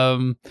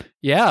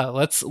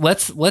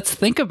let's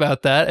think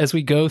about that as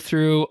we go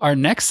through our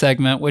next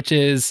segment, which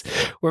is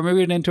we're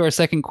moving into our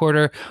second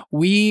quarter.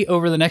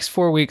 Over the next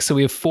 4 weeks, so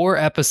we have 4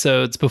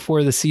 episodes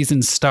before the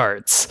season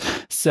starts.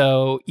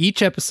 So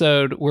each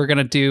episode, we're going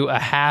to do a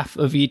half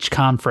of each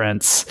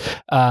conference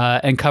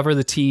and cover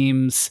the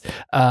teams,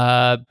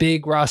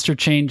 big roster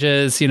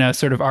changes,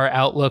 sort of our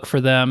outlook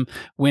for them,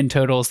 win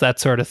totals, that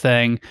sort of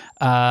thing.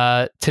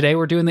 Today,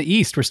 we're doing the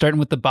East. We're starting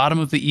with the bottom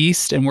of the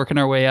East and working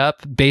our way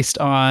up based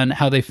on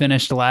how they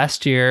finished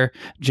last year.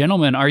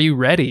 Gentlemen, are you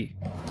ready?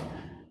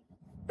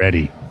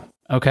 Ready.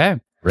 Okay.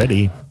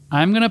 Ready.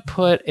 I'm going to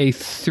put a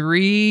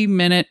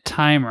 3-minute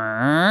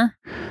timer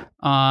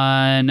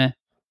on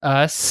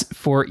us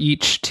for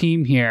each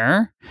team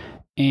here.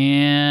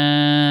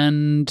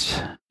 And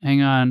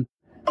hang on.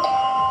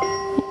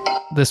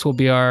 This will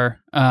be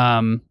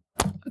that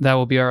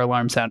will be our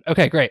alarm sound.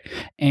 Okay, great.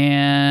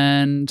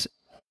 And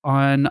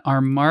on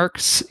our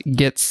marks,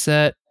 get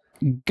set,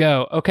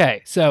 go.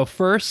 Okay, so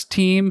first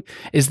team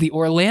is the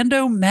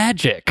Orlando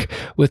Magic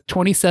with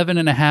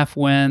 27.5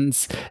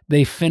 wins.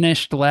 They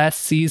finished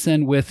last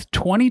season with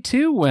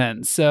 22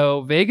 wins.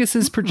 So Vegas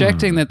is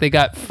projecting that they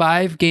got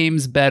 5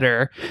 games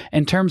better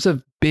in terms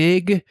of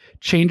big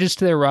changes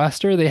to their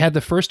roster. They had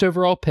the first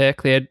overall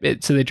pick. They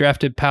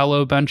drafted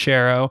Paolo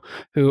Banchero,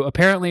 who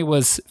apparently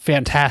was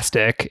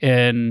fantastic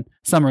in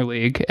Summer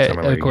League,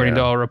 according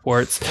to all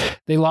reports.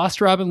 They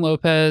lost Robin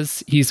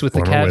Lopez. He's with the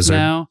Cavs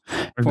now.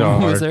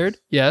 Former Wizard,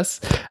 yes.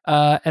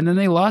 And then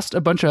they lost a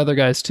bunch of other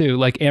guys too,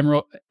 like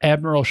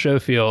Admiral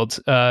Schofield,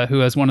 who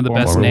has one of the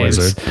best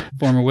names.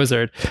 Former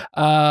Wizard.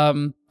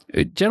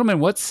 Gentlemen,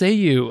 what say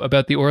you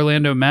about the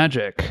Orlando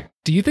Magic?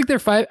 Do you think they're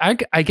 5?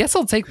 I guess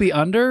I'll take the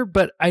under,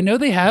 but I know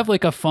they have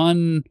like a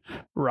fun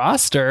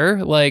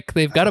roster. Like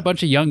they've got a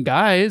bunch of young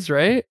guys,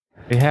 right?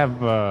 They have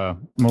Mo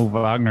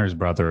Wagner's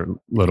little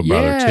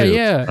brother too.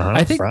 Yeah,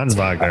 I think Franz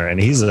Wagner, and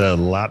he's a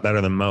lot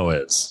better than Mo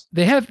is.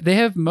 They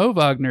have Mo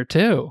Wagner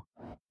too.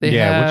 Which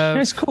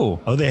is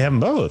cool. Oh, they have them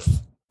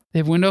both. They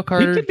have Wendell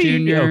Carter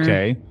Jr.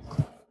 Okay.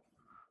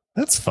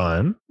 That's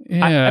fun.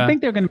 Yeah. I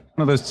think they're going to be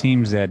one of those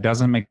teams that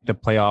doesn't make the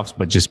playoffs,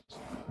 but just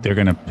they're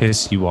going to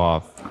piss you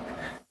off.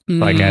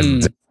 Like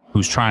as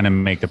who's trying to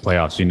make the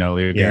playoffs,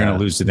 you're going to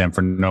lose to them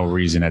for no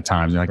reason at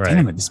times. You're like,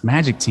 damn it, this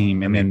Magic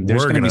team, and then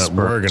we're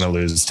going to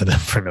lose to them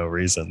for no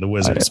reason. The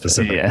Wizards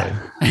specifically.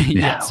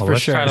 Yes, well,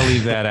 let's try to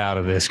leave that out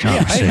of this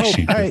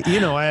conversation.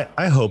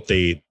 I hope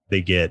they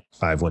get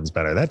 5 wins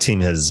better. That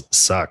team has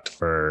sucked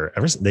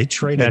they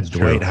traded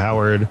Dwight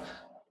Howard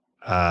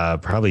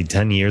probably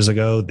 10 years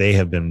ago. They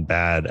have been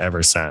bad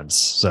ever since.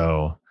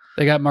 So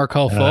they got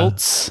Markelle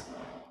Fultz.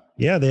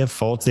 Yeah, they have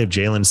Fultz. They have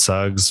Jalen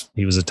Suggs.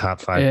 He was a top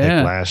 5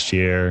 pick last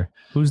year.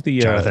 Who's the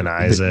Jonathan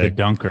Isaac, the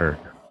dunker?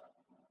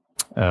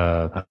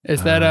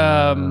 Is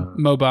that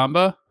Mo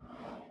Bamba?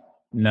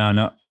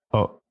 No.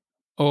 Oh,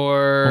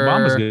 or Mo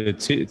Bamba's good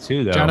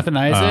too though. Jonathan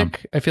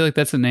Isaac. I feel like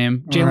that's the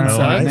name. Jalen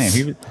Suggs.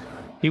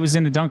 He was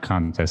in the dunk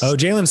contest. Oh,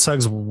 Jalen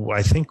Suggs,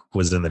 I think,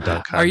 was in the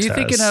dunk contest. Are you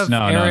thinking of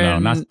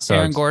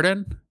Aaron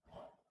Gordon?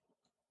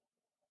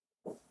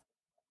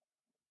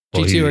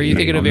 G2, are you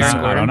thinking of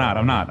Aaron Gordon?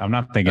 I'm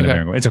not thinking of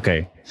Aaron Gordon. It's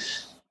okay.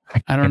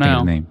 I don't know.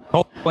 His name.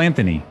 Cole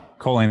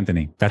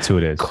Anthony. That's who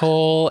it is.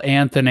 Cole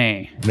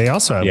Anthony. They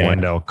also have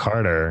Wendell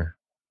Carter,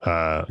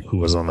 who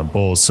was on the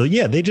Bulls. So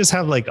yeah, they just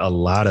have like a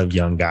lot of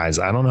young guys.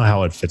 I don't know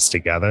how it fits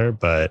together,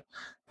 but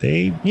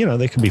they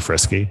can be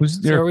frisky.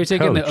 So are we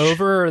taking the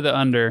over or the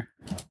under?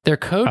 Their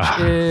coach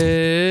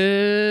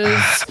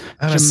is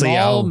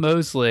Jamal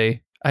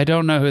Mosley. I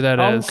don't know who that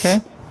is. Okay.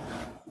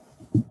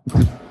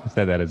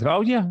 Said that is.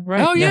 Oh yeah,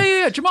 right. Oh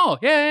yeah. Jamal.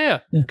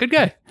 Yeah. Good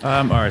guy.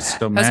 All right.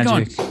 So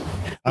Magic.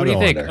 What do you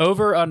think?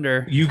 Over,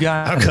 under? You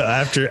got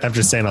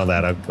after saying all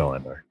that, I'll go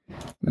under.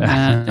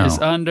 Is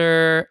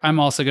under. I'm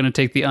also going to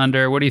take the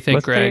under. What do you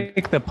think, Greg?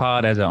 Take the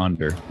pod as an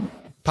under.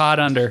 Pod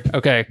under.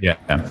 Okay. Yeah.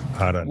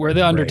 Pod under. We're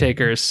the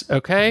Undertakers.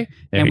 Okay.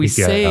 And we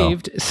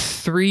saved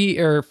 3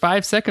 or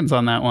 5 seconds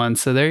on that one.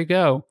 So there you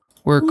go.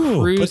 We're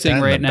cruising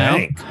right now.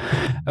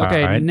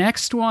 Okay, right.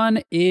 Next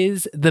one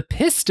is the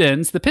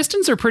Pistons. The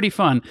Pistons are pretty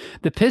fun.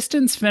 The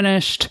Pistons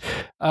finished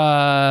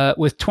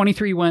with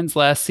 23 wins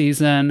last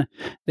season.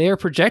 They are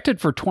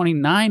projected for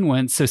 29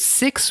 wins, so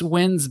 6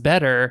 wins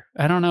better.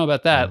 I don't know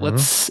about that.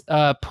 Let's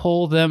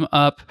pull them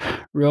up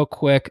real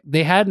quick.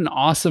 They had an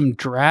awesome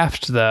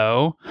draft,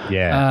 though.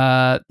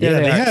 Yeah.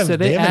 They have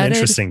an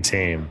interesting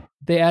team.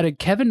 They added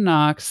Kevin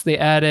Knox. They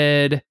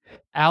added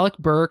Alec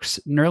Burks,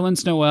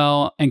 Nerlens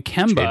Noel, and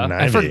Kemba.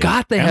 I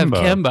forgot they have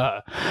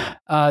Kemba.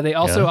 They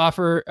also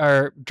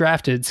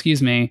drafted,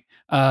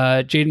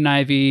 Jaden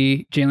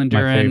Ivey, Jalen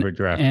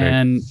Duren,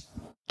 and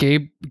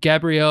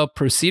Gabriel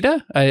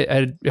Procida.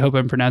 I hope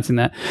I'm pronouncing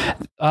that.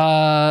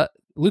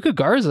 Luka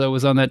Garza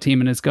was on that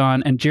team and is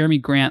gone, and Jeremy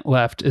Grant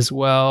left as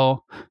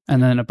well,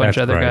 and then a bunch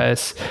of other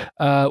guys.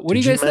 What do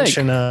you guys think?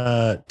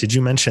 Did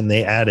you mention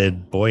they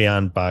added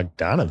Bojan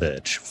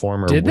Bogdanovic,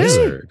 former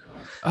Wizard?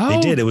 Oh,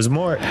 they did. It was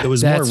more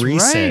recent.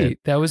 Right.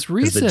 That was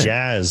recent. The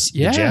Jazz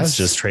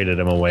just traded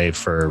him away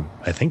for,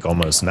 I think,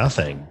 almost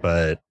nothing.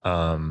 But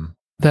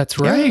that's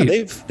right.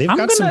 Yeah, they've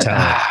got some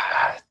talent.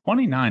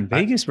 29.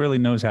 Vegas really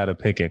knows how to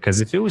pick it, because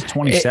if it was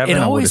 27, it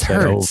always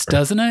hurts,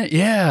 doesn't it?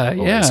 Yeah, it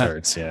always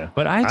hurts. Yeah,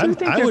 but I do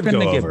think they're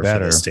going to get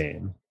better. This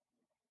team.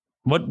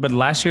 But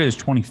last year is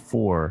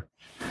 24.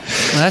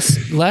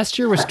 Last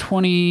year was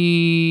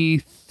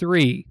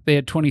 23. They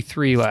had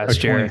 23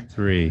 last year.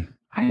 23.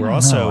 We're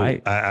also,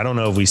 I don't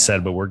know if we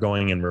said, but we're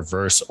going in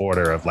reverse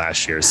order of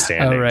last year's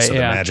standing. Oh, right, so the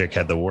Magic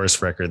had the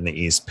worst record in the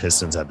East.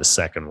 Pistons had the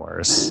second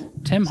worst.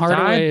 Tim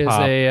Hardaway is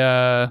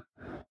a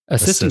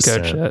assistant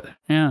coach.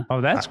 Yeah.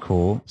 Oh, that's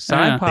cool.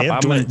 Side pop,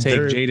 I'm going to take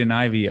Jaden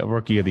Ivey a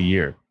Rookie of the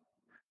Year.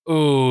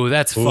 Ooh,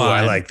 that's fun.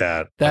 I like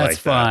that. That's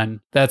fun.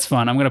 That's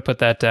fun. I'm going to put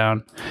that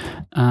down.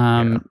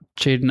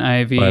 Jaden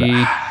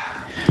Ivey.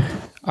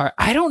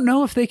 I don't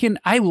know if they can.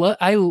 I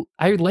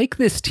like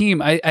this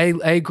team. I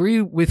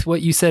agree with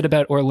what you said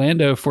about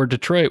Orlando for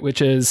Detroit,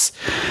 which is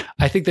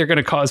I think they're going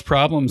to cause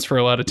problems for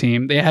a lot of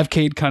teams. They have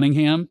Cade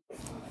Cunningham,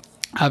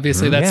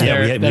 Obviously, that's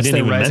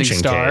their rising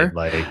star.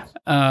 Cade,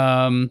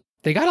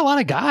 they got a lot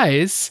of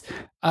guys.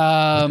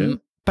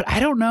 But I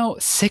don't know,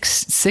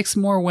 six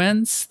more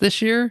wins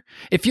this year.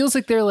 It feels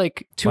like they're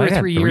like 2 or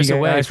 3 years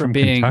away from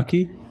being.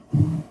 Kentucky?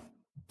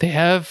 They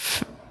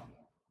have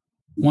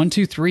 1,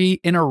 2,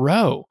 3 in a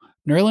row.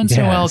 Nerlens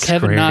Noel,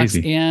 Kevin Knox,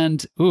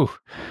 and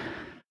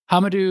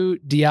Hamidou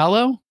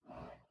Diallo.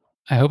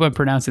 I hope I'm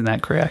pronouncing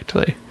that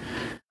correctly.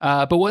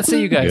 But what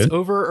say you guys? Good.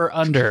 Over or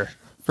under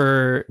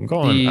for I'm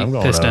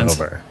going Pistons?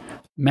 Over.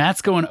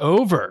 Matt's going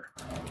over.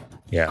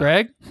 Yeah.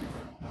 Greg?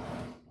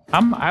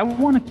 I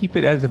want to keep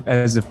it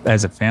as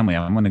a family.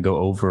 I'm going to go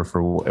over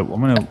for. I'm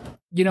going to.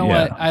 You know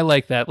what? I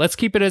like that. Let's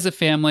keep it as a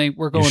family.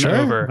 We're going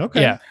over.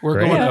 Okay. Yeah,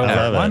 we're going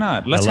over. Why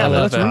not? Let's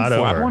root for.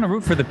 I want to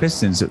root for the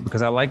Pistons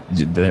because I like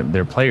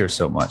their players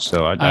so much.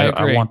 So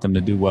I want them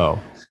to do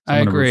well. So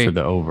I'm going to root for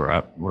the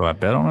over. Will I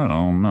bet on it? I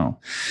don't know.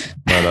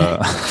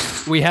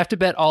 But we have to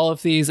bet all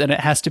of these, and it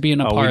has to be in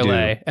a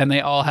parlay, and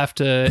they all have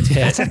to hit.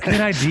 That's a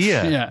good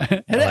idea. Yeah,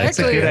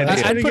 actually,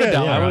 I'd put a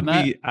dollar on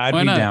that. I'd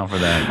be down for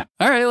that.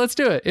 All right, let's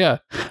do it. Yeah.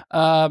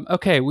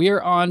 Okay, we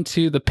are on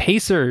to the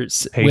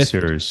Pacers.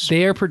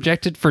 They are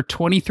projected for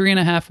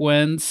 23.5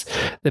 wins.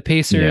 The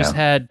Pacers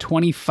had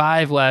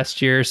 25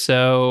 last year,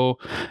 so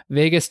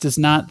Vegas does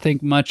not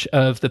think much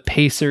of the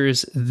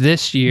Pacers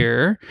this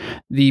year.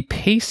 The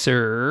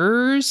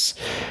Pacers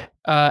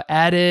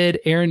added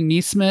Aaron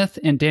Nesmith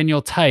and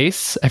Daniel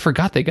Tice. I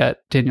forgot they got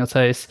Daniel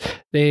Tice.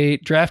 They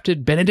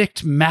drafted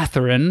Benedict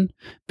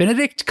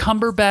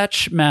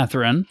Cumberbatch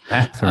Mathurin.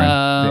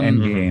 The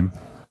end game.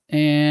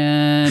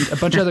 And a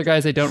bunch of other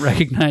guys I don't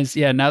recognize.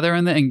 Yeah, now they're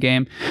in the end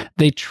game.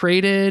 They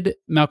traded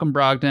Malcolm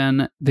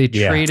Brogdon. They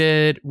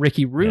traded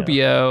Ricky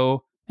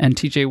Rubio and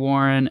TJ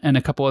Warren and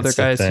a couple other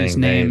guys whose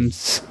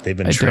names they've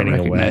been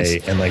trading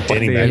away and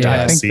dating back to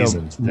last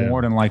season.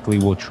 More than likely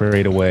will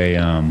trade away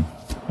a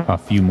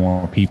few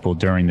more people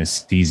during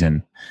this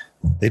season.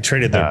 They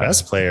traded their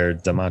best player,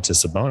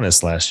 Domantas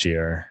Sabonis, last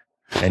year.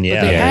 And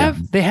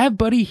they have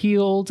Buddy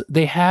Hield.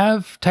 They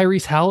have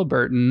Tyrese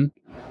Halliburton.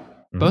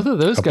 Both of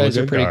those guys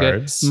are pretty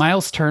good.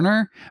 Miles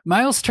Turner.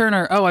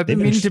 Oh, I've been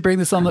meaning to bring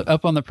this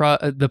up on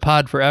the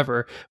pod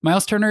forever.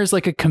 Miles Turner is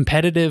like a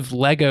competitive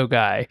Lego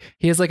guy.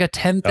 He has like a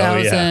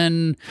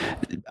 10,000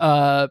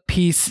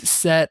 piece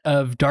set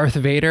of Darth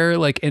Vader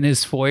like in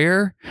his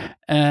foyer,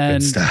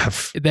 and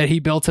that he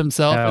built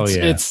himself.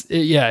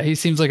 He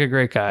seems like a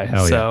great guy.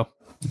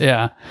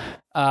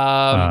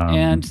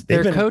 And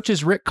their coach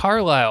is Rick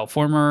Carlisle,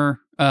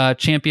 former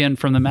champion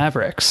from the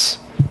Mavericks.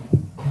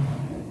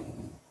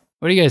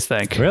 What do you guys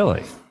think?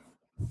 Really?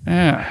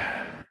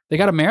 Yeah. They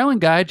got a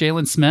Maryland guy,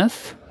 Jalen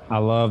Smith. I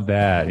love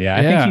that. Yeah,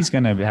 I think he's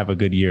going to have a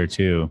good year,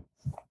 too.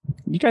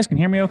 You guys can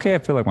hear me okay? I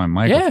feel like my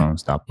microphone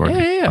stopped working.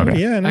 Yeah.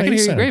 Okay. Yeah, I can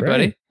hear you great,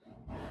 buddy.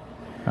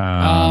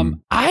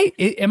 Am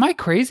I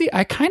crazy?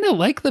 I kind of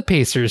like the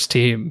Pacers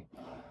team.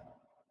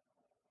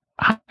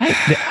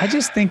 I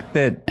just think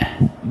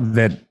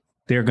that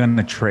they're going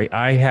to trade.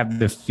 I have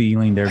the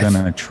feeling they're going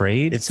to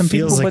trade. It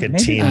feels like a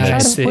team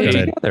that's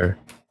together.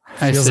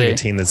 Feels like a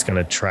team that's going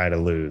to try to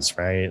lose,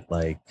 right?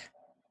 Like,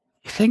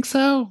 you think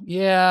so?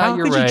 Yeah,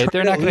 you're right.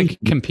 They're not going to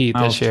compete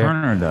this year.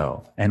 Turner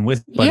though, and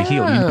with Buddy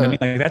Hield, you know what I mean?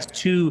 Like that's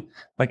two.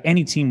 Like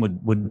any team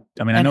would.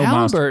 I mean, I know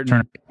Miles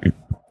Turner.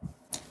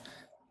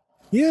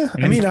 Yeah,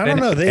 I mean, I don't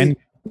know.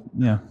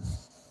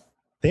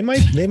 They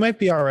might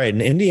be all right.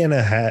 And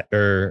Indiana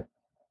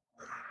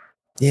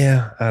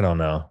I don't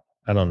know.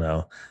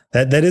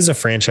 That is a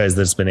franchise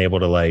that's been able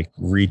to like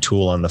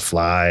retool on the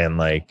fly and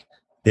like.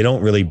 They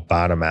don't really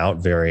bottom out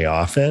very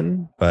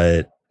often,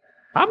 but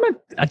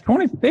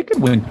they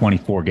could win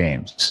 24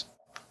 games.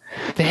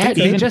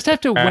 They just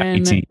have to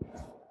win.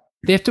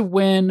 They have to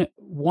win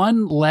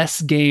one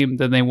less game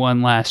than they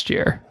won last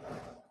year.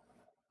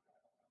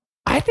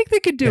 I think they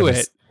could do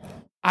it.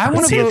 I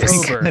want to go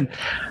over.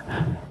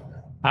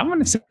 I'm going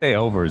to say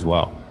over as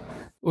well.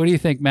 What do you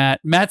think, Matt?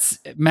 Matt's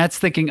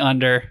thinking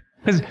under.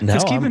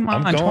 Because keep in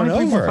mind,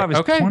 23.5 is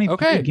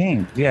 23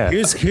 games. Yeah.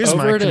 Here's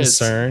my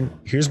concern.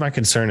 Here's my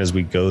concern as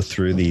we go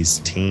through these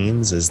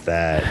teams is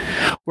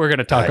that we're going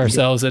to talk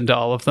ourselves into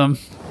all of them.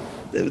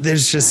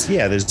 There's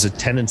a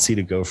tendency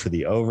to go for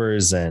the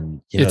overs,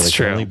 and there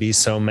can only be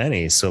so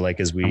many. So like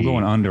I'm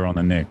going under on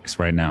the Knicks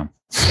right now.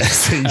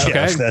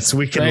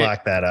 We can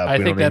lock that up. I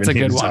think that's a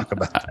good one.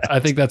 I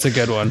think that's a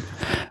good one.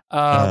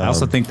 I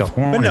also think the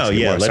Hornets.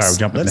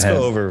 Let's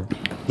go over.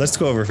 Let's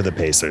go over for the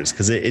Pacers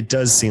because it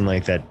does seem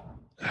like that.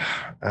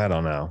 I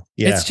don't know.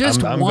 Yeah, it's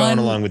just I'm going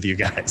along with you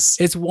guys.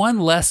 It's one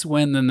less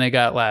win than they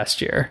got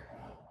last year.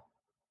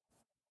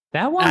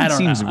 That one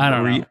seems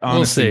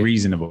honestly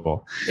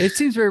reasonable. It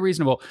seems very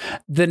reasonable.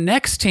 The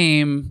next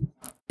team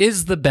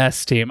is the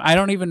best team. I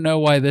don't even know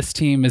why this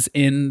team is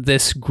in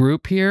this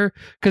group here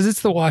because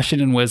it's the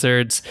Washington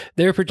Wizards.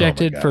 They're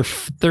projected for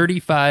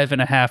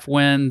 35.5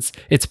 wins.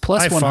 It's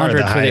plus 100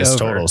 the for highest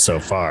the over. Total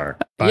so far.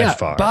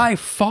 By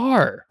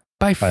far.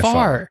 by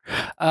far.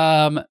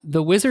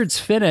 The Wizards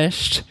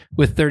finished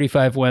with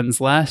 35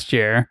 wins last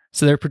year.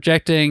 So they're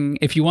projecting,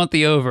 if you want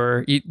the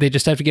over, they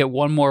just have to get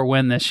one more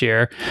win this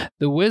year.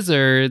 The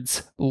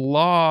Wizards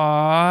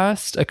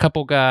lost a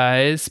couple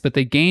guys, but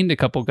they gained a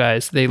couple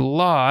guys. They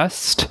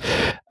lost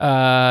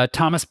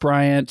Thomas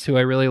Bryant, who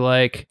I really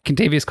like,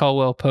 Kentavious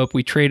Caldwell-Pope.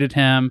 We traded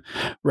him.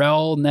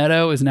 Raul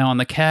Neto is now on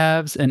the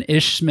Cavs, and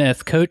Ish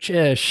Smith, Coach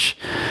Ish,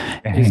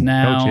 is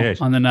now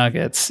on the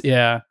Nuggets.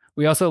 Yeah.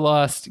 We also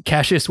lost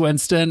Cassius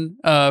Winston,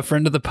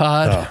 friend of the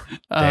pod.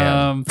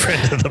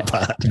 Friend of the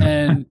pod.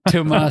 And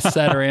Tomas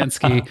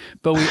Satoransky.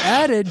 But we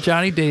added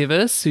Johnny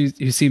Davis, who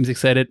seems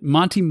excited.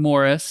 Monty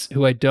Morris,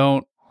 who I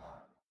don't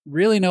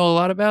really know a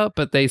lot about,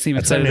 but they seem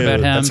excited about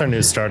him. That's our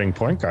new starting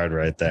point guard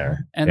right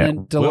there. And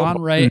then DeLon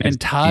Wright and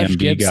Taj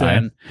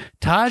Gibson.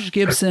 Taj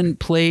Gibson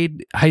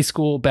played high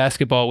school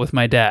basketball with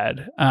my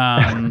dad.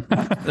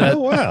 Oh,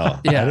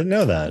 wow. Yeah, I didn't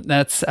know that.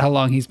 That's how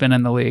long he's been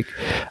in the league.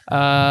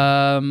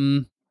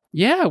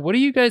 Yeah, what do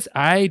you guys...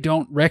 I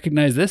don't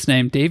recognize this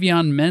name.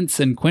 Davion Mintz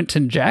and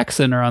Quentin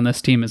Jackson are on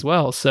this team as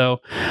well. So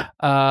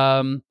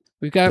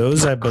we've got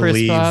those, I Chris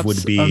believe, Potts,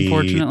 would be...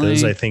 unfortunately.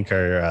 Those, I think,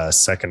 are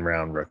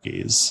second-round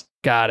rookies.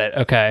 Got it.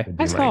 Okay.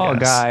 I saw a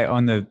guy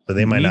on the but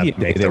they might not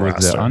make the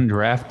roster. There was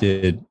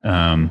the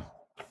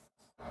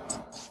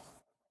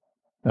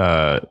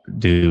undrafted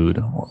dude.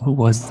 Who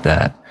was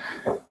that?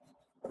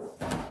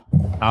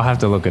 I'll have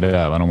to look it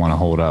up. I don't want to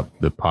hold up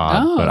the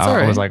pod. But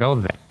I was like, oh,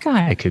 that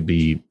guy could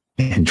be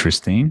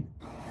interesting.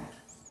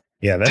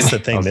 Yeah, that's the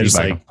thing. There's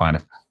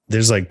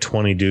like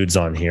 20 dudes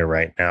on here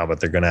right now, but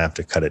they're going to have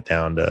to cut it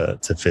down to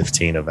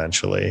 15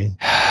 eventually.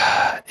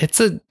 I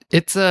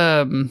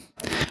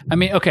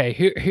mean, okay,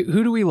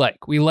 who do we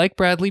like? We like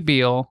Bradley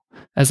Beal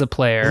as a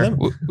player.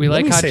 We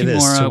like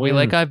Hachimura. We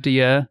like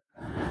Avdia.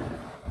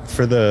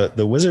 For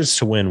the Wizards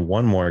to win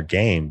one more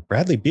game,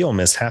 Bradley Beal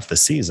missed half the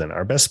season.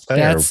 Our best player.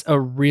 That's a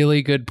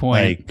really good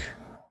point.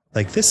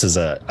 Like this is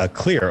a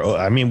clear.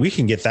 I mean, we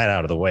can get that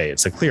out of the way.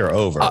 It's a clear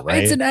over,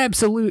 right? It's an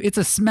absolute. It's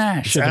a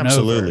smash. It's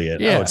absolutely it.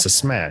 Yeah. Oh, it's a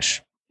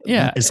smash.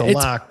 Yeah, it's a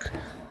lock.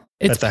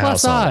 It's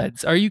plus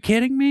odds. Are you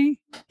kidding me?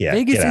 Yeah,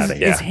 Vegas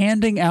is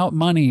handing out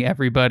money.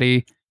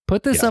 Everybody,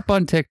 put this up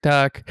on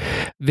TikTok.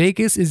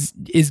 Vegas is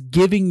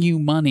giving you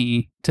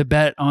money to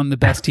bet on the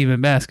best team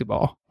in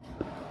basketball.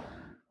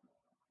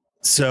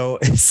 So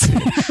it's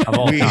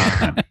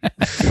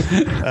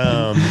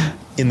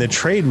in the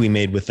trade we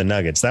made with the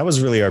Nuggets, that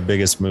was really our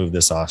biggest move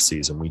this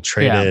offseason. We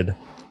traded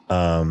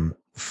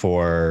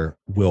for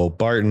Will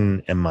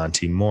Barton and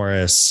Monty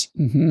Morris,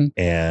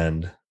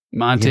 and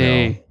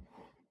Monty.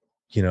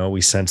 You know, we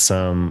sent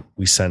some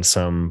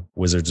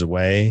Wizards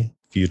away,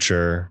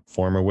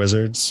 former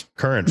Wizards,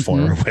 current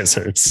former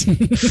Wizards.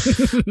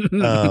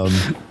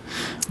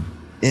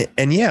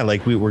 And yeah,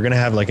 like we're going to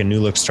have like a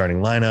new look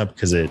starting lineup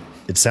because it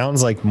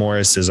sounds like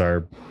Morris is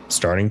our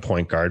starting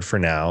point guard for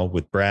now.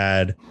 With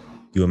Brad,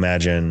 you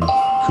imagine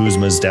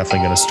Kuzma's definitely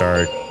going to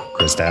start.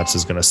 Kristaps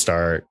is going to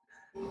start.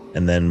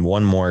 And then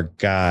one more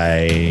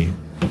guy.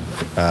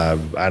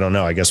 I don't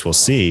know. I guess we'll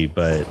see,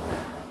 but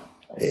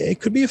it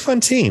could be a fun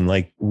team.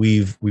 Like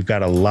we've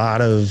got a lot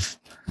of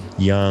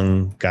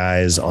young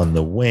guys on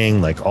the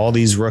wing, like all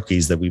these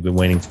rookies that we've been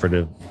waiting for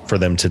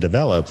them to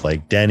develop,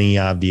 like Denny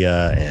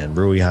Avdia and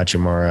Rui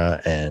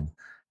Hachimura and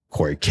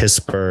Corey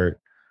Kispert.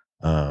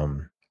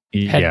 The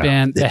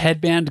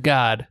headband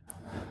god.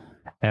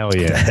 Hell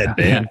yeah. The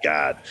headband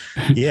god.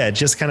 Yeah, it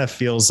just kind of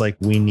feels like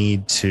we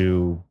need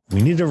to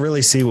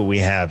really see what we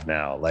have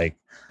now. Like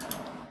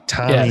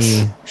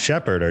Tommy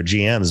Shepard, our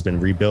GM, has been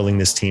rebuilding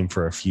this team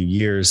for a few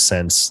years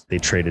since they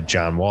traded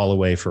John Wall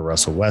away for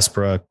Russell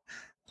Westbrook.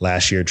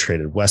 Last year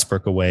traded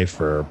Westbrook away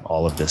for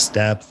all of this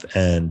depth.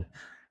 And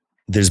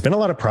there's been a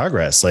lot of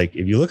progress. Like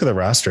if you look at the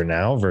roster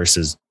now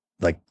versus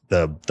like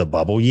the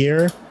bubble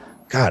year,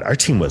 God, our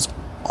team was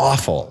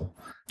awful.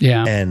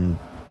 Yeah. And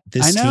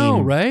this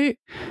team, right?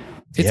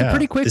 It's a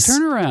pretty quick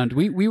turnaround.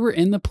 We were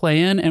in the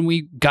play-in and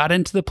we got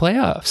into the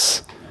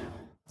playoffs.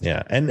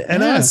 Yeah. And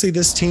honestly,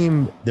 this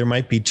team, there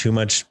might be too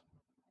much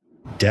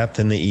depth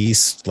in the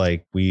East.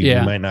 Like we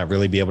might not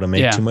really be able to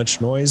make too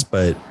much noise,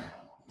 but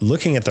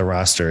looking at the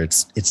roster,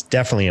 it's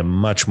definitely a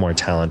much more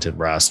talented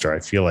roster. I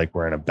feel like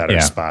we're in a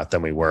better spot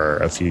than we were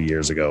a few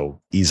years ago,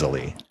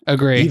 easily.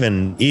 Agree.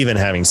 Even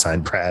having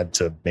signed Brad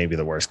to maybe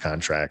the worst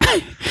contract.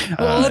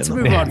 Well, let's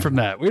move on from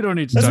that. We don't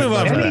need to talk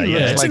about that.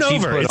 Yeah, it's an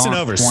over. It's an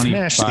over.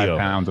 Smash the over.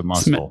 Pounds of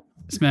muscle.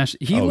 Smash.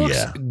 He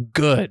looks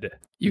good,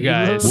 you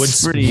guys. Would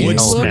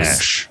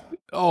smash.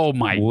 Oh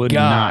my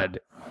God.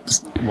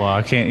 Well,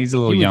 I can't. He's a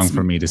little young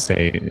for me to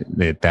say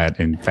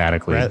that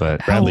emphatically.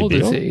 But how old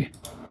is he?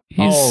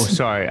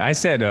 Sorry. I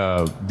said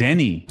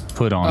Denny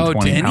put on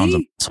 20 pounds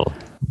of muscle.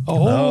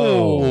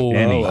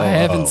 Denny. I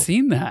haven't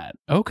seen that.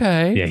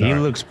 Okay. Yeah, he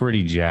looks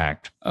pretty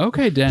jacked.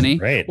 Okay, Denny.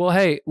 Great. Well,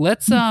 hey,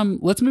 let's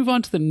move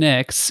on to the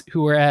Knicks,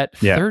 who are at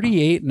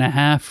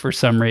 38.5 for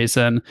some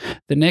reason.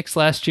 The Knicks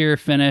last year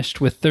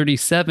finished with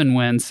 37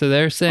 wins, so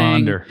they're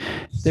saying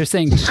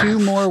 2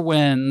 more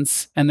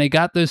wins, and they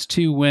got those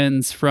 2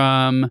 wins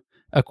from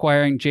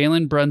acquiring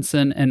Jalen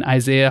Brunson and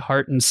Isaiah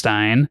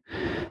Hartenstein.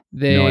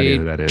 No idea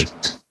who that is.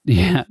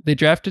 Yeah, they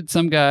drafted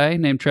some guy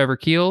named Trevor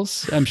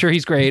Keels. I'm sure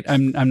he's great.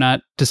 I'm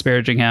not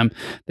disparaging him.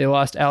 They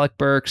lost Alec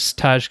Burks,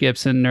 Taj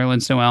Gibson,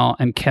 Nerlens Noel,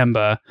 and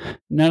Kemba.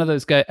 None of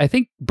those guys. I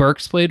think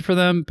Burks played for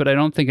them, but I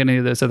don't think any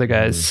of those other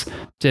guys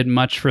did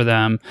much for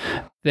them.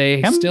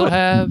 They still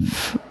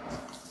have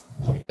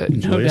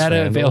no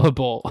data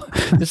available.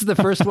 This is the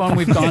first one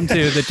we've gone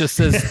to that just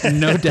says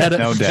no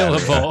data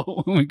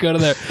available when we go to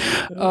there.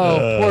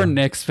 Oh, poor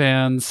Knicks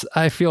fans.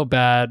 I feel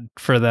bad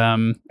for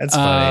them. That's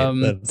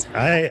funny.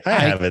 I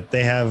have it.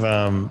 They have,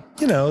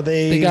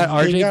 they got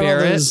RJ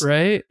Barrett,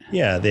 right?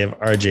 Yeah, they have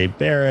RJ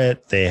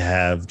Barrett. They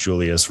have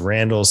Julius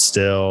Randle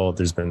still.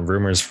 There's been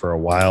rumors for a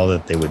while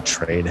that they would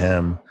trade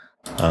him.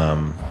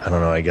 I don't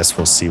know. I guess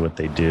we'll see what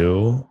they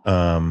do.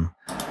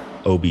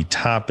 Obi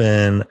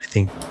Toppin. I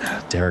think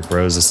Derrick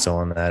Rose is still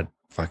on that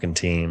fucking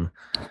team.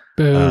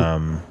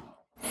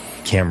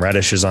 Cam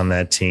Reddish is on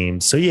that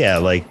team. So yeah,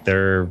 like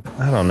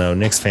I don't know.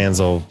 Knicks fans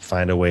will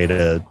find a way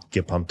to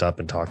get pumped up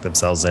and talk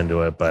themselves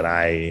into it, but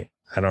I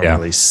don't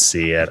really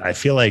see it. I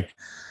feel like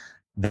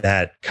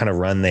that kind of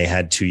run they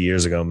had 2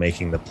 years ago,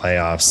 making the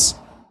playoffs,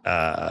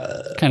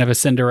 kind of a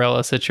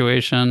Cinderella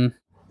situation.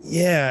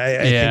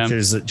 Yeah, I think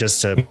there's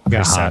just a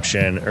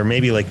perception, or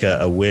maybe like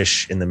a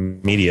wish in the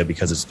media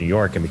because it's New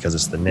York and because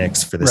it's the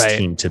Knicks for this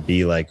team to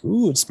be like,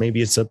 ooh,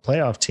 maybe it's a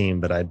playoff team.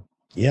 But I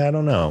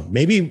don't know.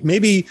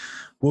 Maybe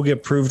we'll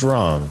get proved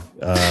wrong.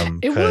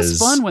 It was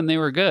fun when they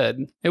were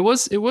good. It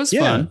was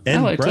fun.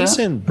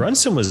 And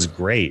Brunson was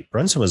great.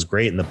 Brunson was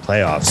great in the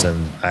playoffs,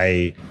 and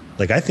I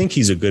think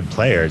he's a good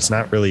player. It's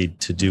not really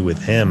to do with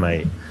him.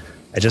 I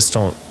just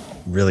don't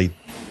really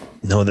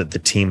know that the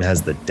team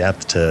has the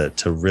depth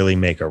to really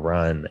make a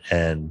run.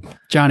 And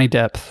Johnny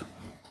Depth.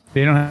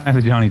 They don't have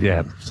the Johnny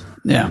Depth.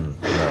 Yeah.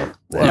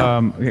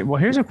 Well,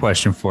 here's a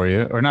question for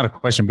you, or not a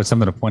question, but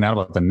something to point out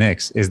about the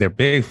Knicks is their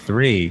big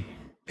three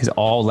is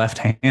all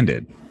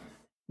left-handed.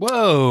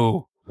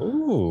 Whoa.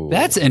 Ooh.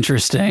 That's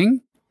interesting.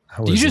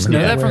 Do you just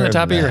know that from the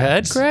top of your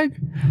head, Craig?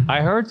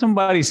 I heard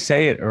somebody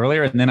say it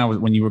earlier, and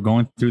then when you were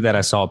going through that,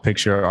 I saw a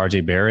picture of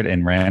RJ Barrett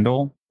and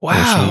Randall.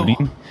 Wow.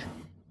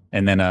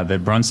 And then the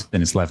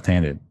Brunson is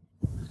left-handed.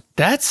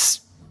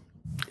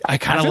 I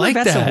kind of like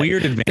that. That's a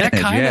weird advantage.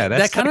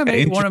 That kind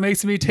of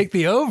makes me take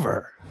the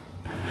over.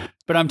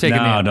 But I'm taking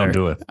the under. No, don't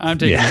do it. I'm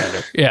taking the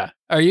under. Yeah.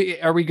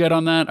 Are we good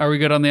on that? Are we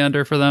good on the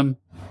under for them?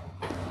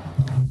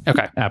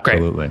 Okay.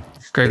 Absolutely.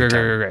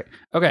 Great.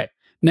 Okay.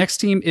 Next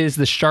team is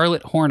the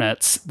Charlotte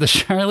Hornets. The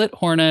Charlotte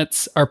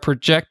Hornets are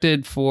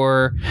projected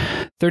for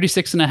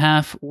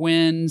 36.5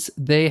 wins.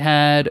 They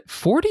had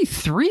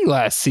 43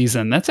 last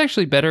season. That's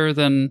actually better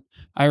than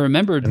I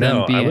remembered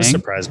them being. I was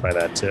surprised by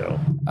that too.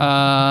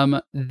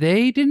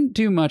 They didn't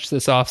do much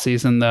this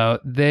offseason though.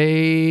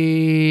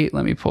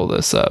 Let me pull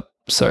this up.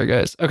 Sorry,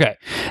 guys. Okay.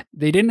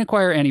 They didn't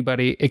acquire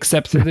anybody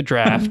except through the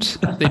draft.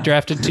 They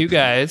drafted two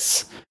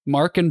guys,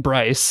 Mark and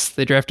Bryce.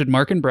 They drafted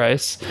Mark and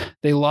Bryce.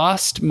 They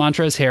lost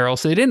Montrezl Harrell,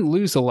 so they didn't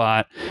lose a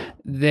lot.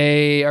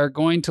 They are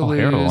going to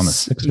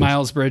lose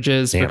Miles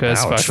Bridges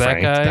because fuck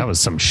Frank, that guy. That was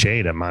some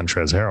shade at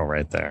Montrezl Harrell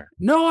right there.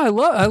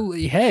 No,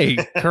 hey,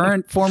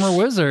 current former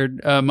Wizard,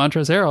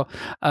 Montrezl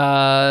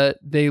Harrell.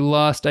 They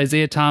lost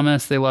Isaiah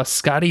Thomas. They lost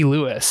Scotty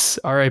Lewis,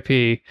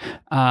 RIP.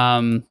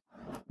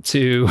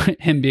 To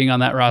him being on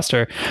that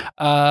roster.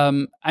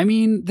 I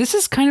mean, this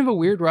is kind of a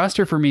weird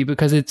roster for me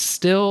because it's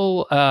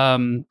still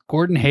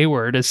Gordon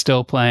Hayward is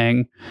still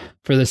playing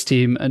for this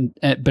team,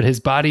 but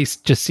his body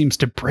just seems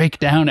to break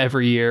down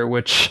every year,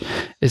 which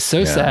is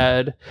so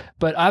sad.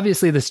 But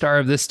obviously the star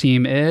of this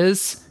team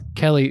is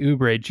Kelly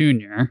Oubre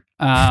Jr.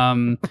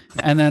 And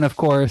then of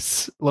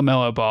course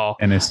LaMelo Ball.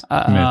 Dennis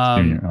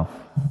Smith Jr.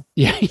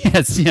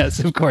 Yes,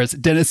 of course.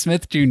 Dennis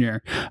Smith Jr.,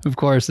 of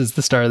course, is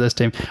the star of this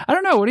team. I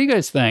don't know. What do you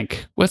guys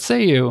think? What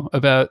say you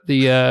about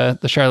the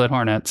Charlotte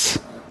Hornets?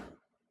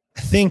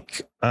 I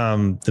think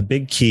the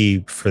big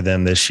key for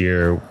them this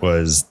year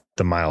was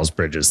the Miles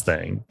Bridges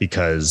thing,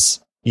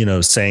 because,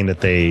 saying that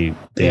they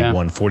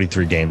won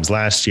 43 games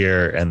last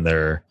year and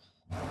their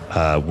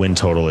win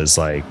total is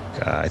like,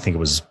 I think it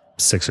was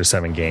 6 or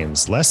 7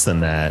 games less than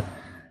that.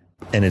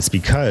 And it's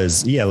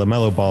because,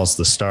 LaMelo Ball's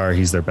the star.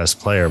 He's their best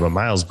player, but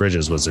Miles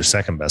Bridges was their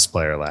second best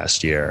player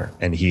last year.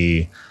 And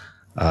he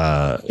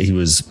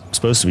was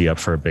supposed to be up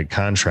for a big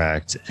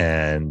contract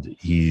and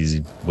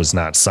he was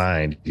not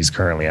signed. He's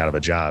currently out of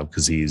a job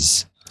because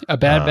he's a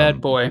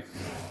bad boy.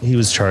 He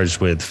was charged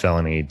with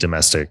felony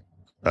domestic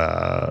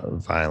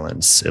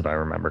violence, if I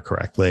remember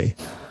correctly.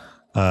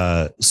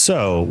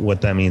 So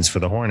what that means for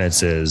the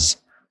Hornets is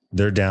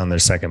they're down their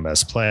second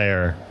best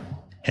player,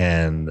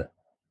 and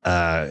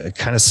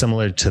kind of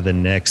similar to the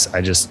Knicks.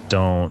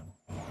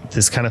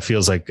 This kind of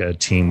feels like a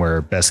team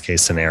where best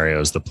case scenario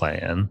is the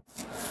play-in.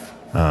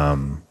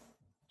 And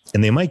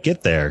they might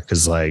get there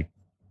because like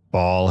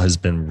Ball has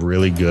been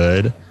really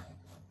good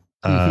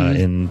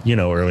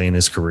early in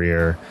his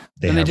career.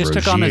 They just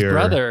took on his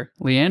brother,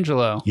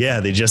 LiAngelo. Yeah,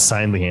 they just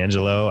signed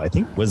LiAngelo. I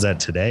think, was that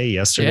today,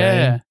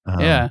 yesterday?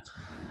 Yeah.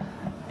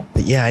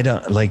 yeah,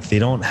 they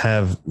don't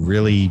have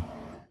really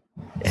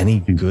any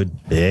good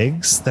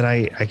bigs that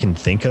I can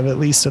think of, at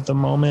least at the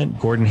moment.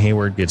 Gordon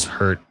Hayward gets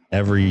hurt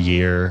every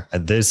year.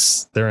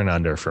 They're an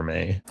under for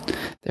me.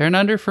 They're an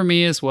under for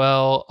me as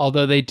well,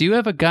 although they do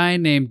have a guy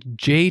named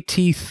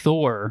JT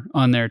Thor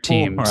on their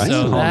team. I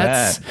so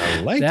I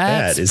like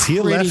that. Is he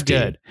a lefty?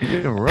 Good.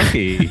 He's a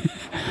rookie.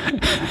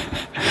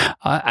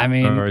 I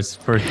mean, or his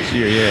first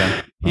year,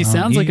 yeah. He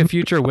sounds like a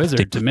future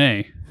Wizard to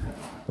me.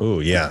 Oh,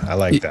 yeah, I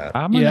like that.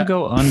 I'm going to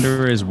go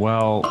under as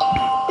well.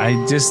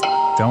 I just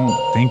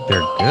don't think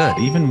they're good,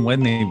 even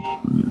when they...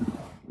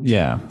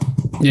 Yeah.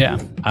 Yeah,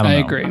 I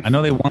agree. I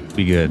know they want to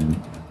be good.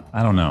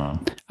 I don't know.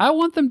 I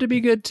want them to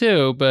be good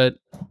too, but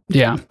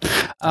yeah.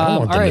 I don't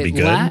want them to be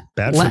good.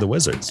 Bad for the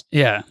Wizards.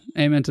 Yeah,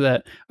 amen to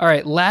that. All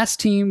right, last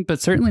team,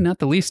 but certainly not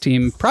the least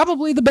team,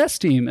 probably the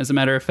best team, as a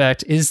matter of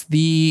fact, is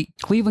the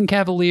Cleveland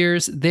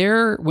Cavaliers.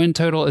 Their win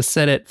total is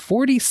set at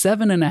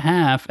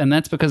 47.5, and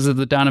that's because of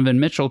the Donovan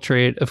Mitchell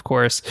trade, of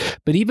course.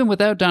 But even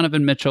without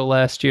Donovan Mitchell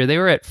last year, they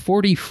were at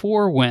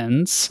 44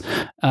 wins.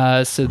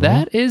 So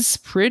that is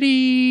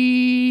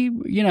pretty,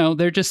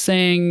 they're just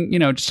saying,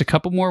 just a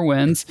couple more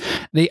wins.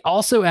 They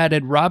also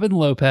added Robin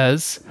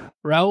Lopez,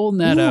 Raul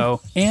Neto,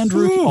 and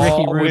Ricky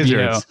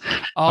Rubio.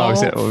 All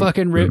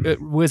fucking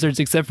Wizards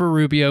except for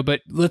Rubio,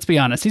 but let's be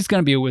honest, he's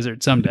going to be a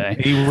Wizard someday.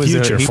 He was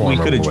we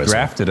could have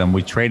drafted him.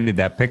 We traded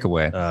that pick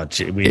away.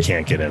 We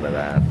can't get into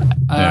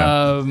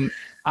that.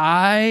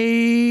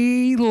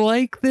 I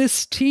like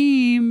this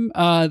team.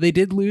 They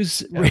did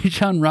lose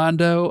Rajon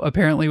Rondo.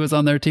 Apparently was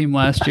on their team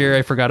last year.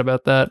 I forgot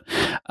about that.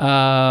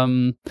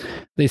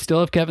 They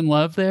still have Kevin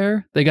Love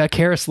there. They got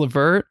Karis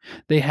LeVert.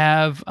 They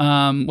have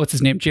what's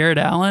his name? Jared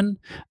Allen.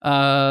 They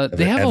have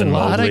Evan a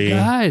lot Mobley. Of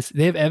guys.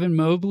 They have Evan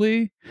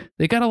Mobley.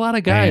 They got a lot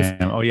of guys.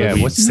 Oh yeah,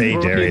 what's say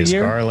Darius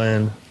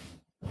Garland?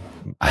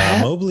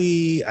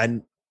 Mobley. I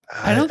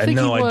don't think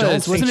he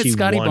was. Wasn't it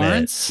Scotty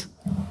Barnes?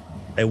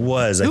 It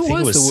was. Who I think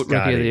was it was the Scotty.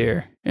 Rookie of the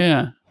Year?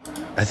 Yeah.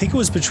 I think it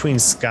was between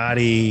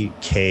Scotty,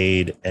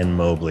 Cade, and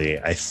Mobley.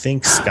 I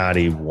think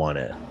Scotty won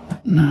it.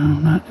 No,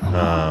 not.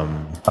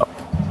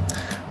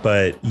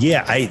 But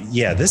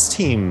this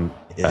team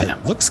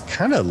looks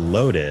kind of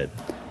loaded,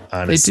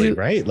 honestly,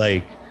 right?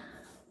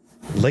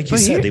 Like you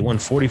said, they won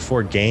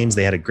 44 games.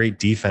 They had a great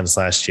defense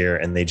last year,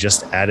 and they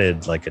just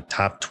added like a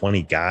top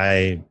 20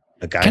 guy,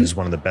 who's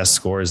one of the best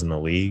scorers in the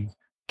league.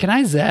 Can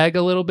I zag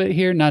a little bit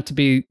here? Not to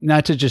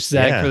just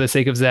zag for the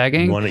sake of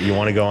zagging. You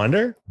want to go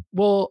under?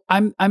 Well,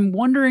 I'm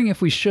wondering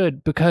if we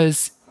should,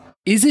 because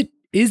is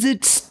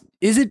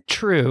it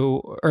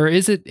true, or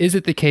is it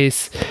the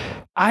case?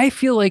 I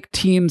feel like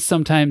teams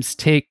sometimes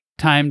take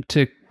time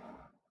to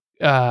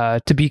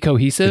be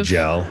cohesive, to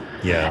gel.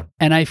 Yeah.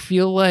 And I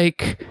feel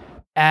like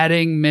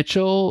adding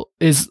Mitchell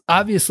is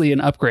obviously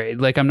an upgrade.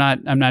 Like I'm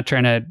not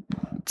trying to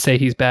say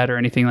he's bad or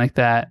anything like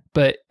that,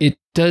 but it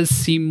does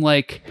seem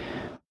like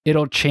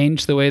it'll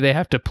change the way they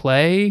have to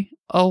play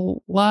a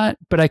lot,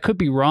 but I could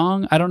be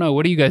wrong. I don't know.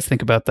 What do you guys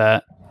think about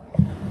that?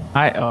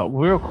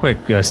 Real quick,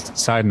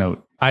 side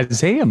note,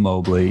 Isaiah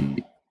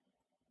Mobley.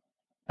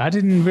 I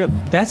didn't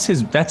that's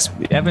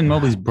Evan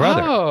Mobley's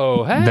brother.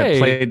 Oh,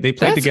 hey. They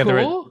played together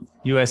at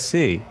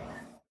USC.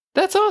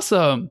 That's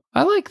awesome.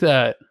 I like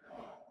that.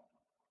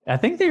 I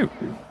think they're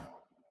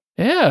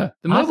the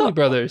Mobley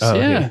brothers.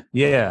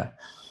 Yeah.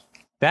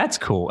 That's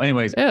cool.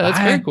 Anyways, that's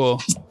very cool.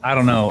 I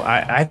don't know.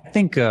 I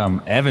think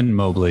Evan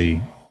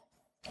Mobley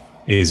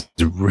is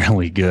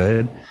really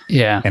good.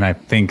 Yeah. And I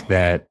think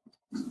that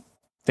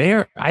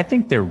they're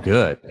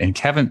good. And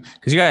Kevin,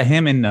 because you got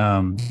him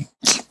and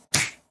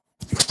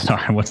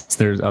sorry, what's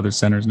their other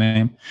center's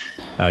name?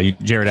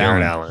 Jared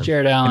Allen.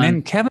 Jared Allen. And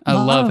then Kevin I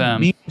love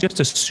him. He's just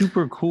a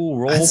super cool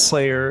role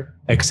player,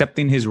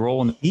 accepting his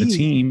role in the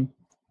team.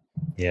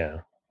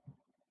 Yeah.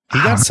 He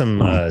got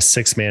some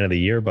sixth man of the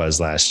year buzz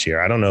last year.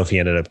 I don't know if he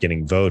ended up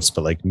getting votes,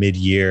 but like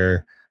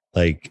mid-year,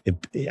 I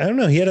don't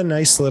know. He had a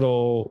nice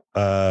little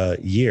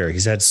year.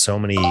 He's had so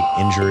many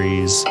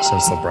injuries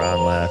since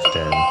LeBron left,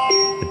 and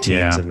the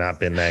teams have not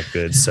been that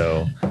good.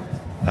 So,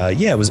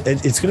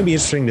 it's going to be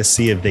interesting to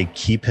see if they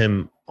keep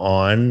him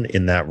on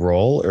in that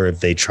role or if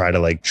they try to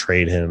like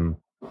trade him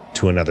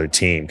to another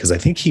team, because I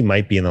think he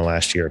might be in the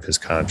last year of his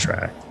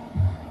contract.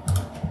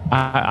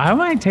 I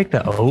might take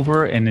the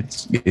over, and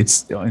it's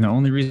the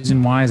only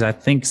reason why is I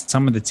think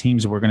some of the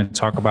teams we're going to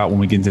talk about when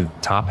we get into the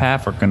top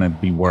half are going to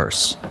be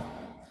worse.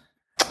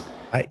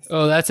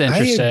 That's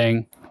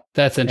interesting.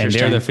 That's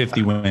interesting. And they're the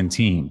 50-win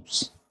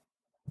teams.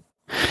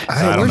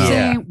 So we're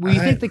saying we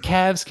think the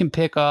Cavs can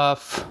pick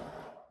off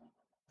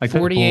like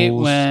 48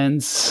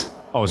 wins.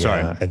 Oh,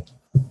 sorry.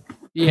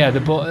 Yeah, the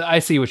Bulls. I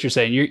see what you're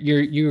saying.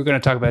 You're going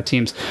to talk about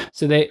teams.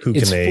 So who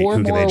can they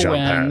jump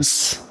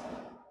wins. Past?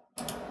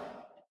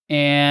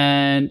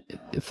 And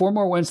 4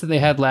 more wins than they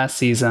had last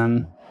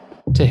season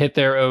to hit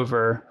their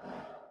over.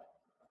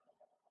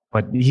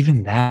 But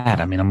even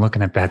that, I mean, I'm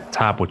looking at that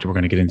top, which we're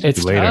going to get into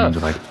later, and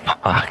I'm like,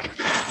 fuck.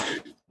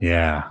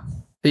 Yeah.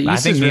 I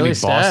think maybe really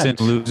Boston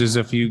loses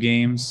a few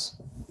games.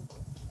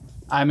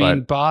 I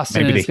mean,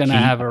 Boston is going to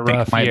have a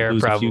rough year,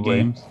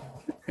 probably.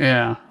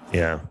 Yeah.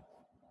 Yeah.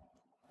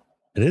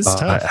 It is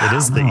tough. It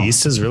is. The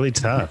East is really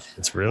tough.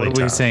 It's really tough.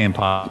 What are we saying,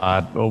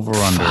 Pod? Over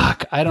under?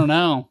 Fuck, I don't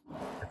know.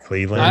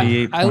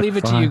 Cleveland. I leave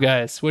it to you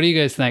guys. What do you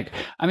guys think?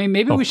 I mean,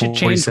 maybe we should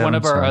change one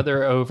of our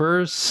other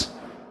overs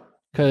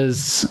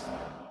because.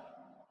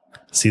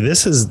 See,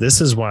 this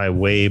is why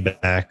way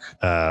back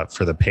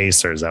for the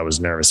Pacers, I was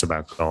nervous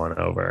about going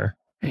over.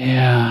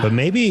 Yeah. But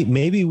maybe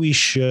we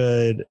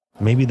should.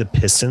 Maybe the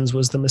Pistons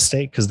was the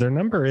mistake because their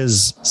number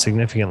is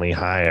significantly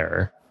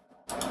higher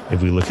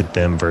if we look at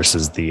them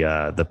versus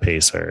the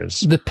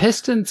Pacers. The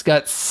Pistons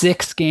got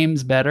 6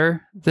 games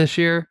better this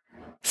year.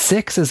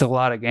 6 is a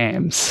lot of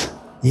games.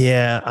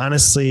 Yeah,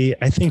 honestly,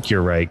 I think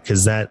you're right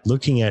because that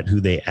looking at who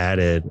they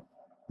added,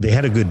 they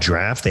had a good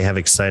draft. They have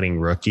exciting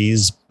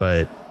rookies,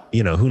 but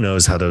who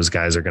knows how those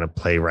guys are going to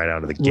play right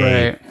out of the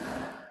gate.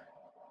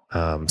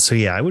 Right. So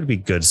yeah, I would be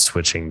good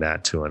switching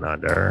that to an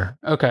under.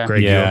 Okay.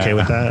 Greg, you okay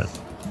with that?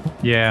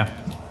 Yeah.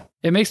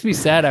 It makes me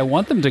sad. I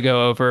want them to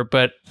go over,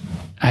 but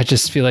I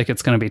just feel like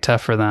it's going to be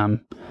tough for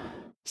them.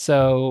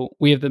 So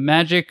we have the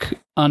Magic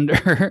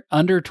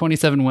under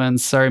 27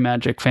 wins. Sorry,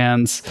 Magic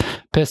fans.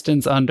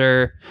 Pistons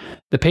under.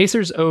 The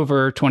Pacers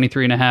over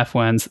 23.5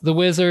 wins. The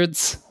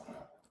Wizards,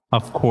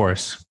 of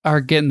course,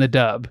 are getting the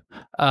dub.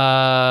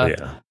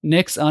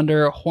 Knicks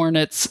under.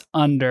 Hornets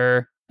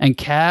under. And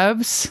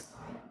Cavs,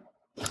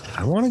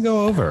 I want to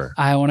go over.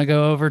 I want to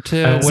go over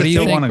too. What do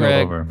you think,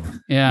 Greg? Go over.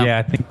 Yeah,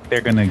 I think they're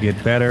going to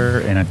get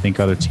better, and I think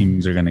other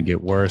teams are going to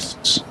get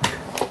worse.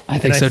 I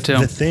think so too.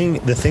 The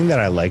thing that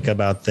I like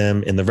about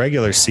them in the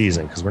regular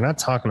season, because we're not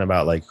talking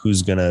about like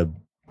who's going to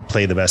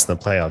play the best in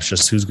the playoffs,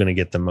 just who's going to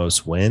get the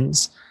most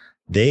wins.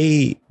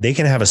 They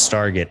can have a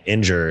star get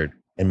injured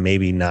and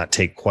maybe not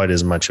take quite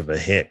as much of a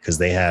hit because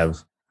they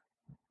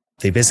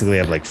basically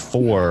have like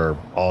 4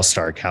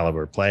 all-star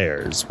caliber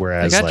players.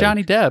 Whereas they got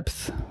Johnny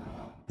Depth.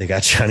 They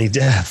got Johnny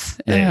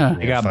Depp.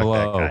 They got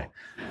Blow.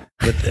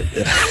 But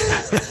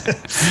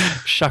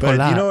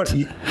you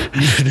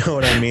know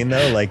what I mean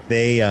though? Like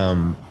they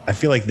I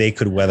feel like they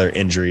could weather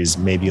injuries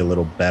maybe a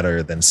little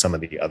better than some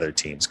of the other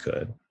teams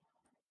could.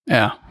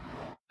 Yeah.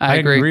 I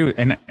agree.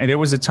 And there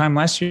was a time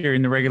last year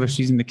in the regular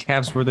season the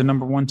Cavs were the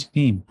number 1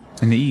 team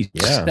in the East.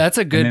 Yeah. That's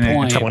a good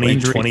point.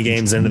 20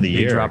 games into the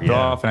year. They dropped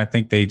off, and I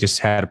think they just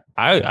had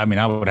I mean,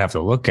 I would have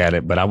to look at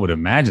it, but I would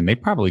imagine they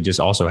probably just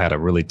also had a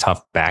really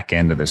tough back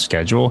end of the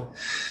schedule.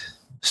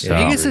 So,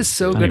 Vegas is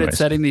so good at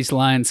setting these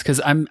lines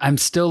because I'm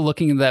still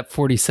looking at that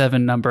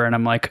 47 number and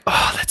I'm like,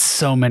 oh, that's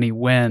so many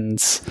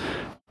wins.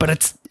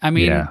 But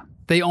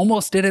they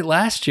almost did it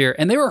last year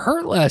and they were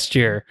hurt last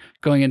year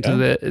going into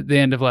the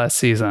end of last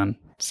season.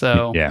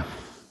 So yeah.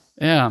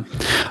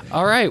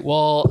 All right.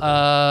 Well,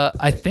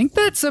 I think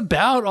that's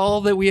about all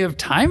that we have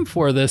time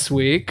for this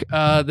week.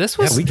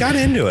 We got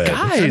into it.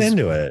 Guys,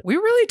 we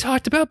really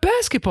talked about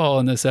basketball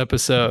in this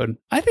episode.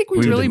 I think we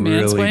really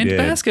mansplained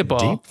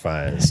basketball. Deep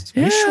fires.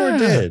 Yeah.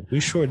 We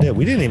sure did.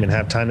 We didn't even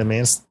have time to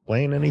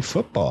mansplain any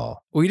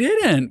football. We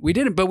didn't,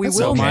 but we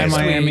will. My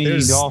Miami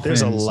Dolphins.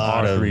 There's a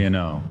lot of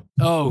 3-0.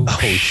 Oh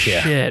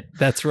shit.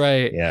 That's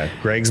right. Yeah.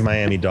 Greg's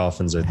Miami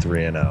Dolphins are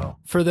 3-0.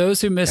 For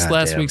those who missed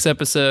last week's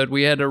episode,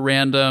 we had a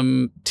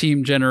random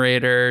team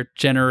generator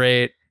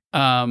generate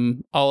all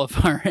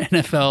of our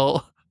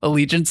NFL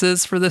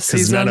allegiances for this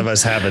season. None of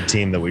us have a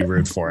team that we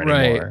root for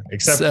anymore,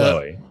 except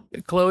Chloe.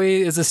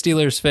 Chloe is a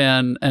Steelers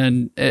fan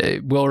and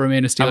will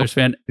remain a Steelers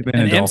fan.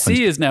 And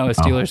MC is now a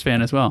Steelers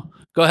fan as well.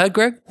 Go ahead,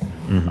 Greg.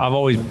 Mm-hmm. I've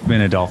always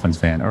been a Dolphins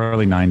fan.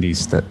 Early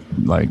 90s, that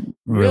like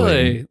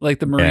really like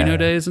the Marino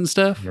days and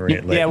stuff.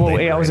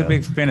 I was a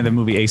big fan of the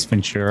movie Ace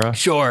Ventura.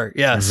 Sure,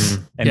 yes,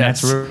 and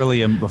that's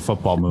really a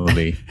football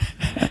movie.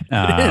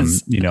 It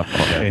is.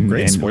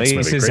 Great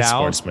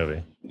sports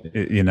movie.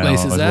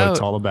 Laces what Out.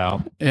 It's all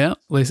about. Yeah,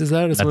 Laces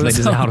Out is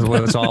Laces Out is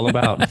what it's all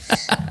about.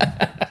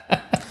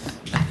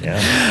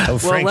 Yeah. Oh,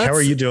 Frank, how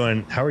are you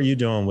doing? How are you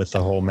doing with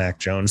the whole Mac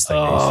Jones thing?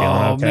 Are you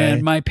feeling okay?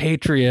 Man, my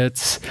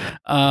Patriots.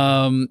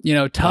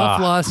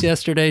 Tough loss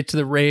yesterday to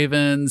the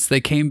Ravens. They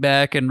came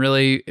back and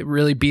really,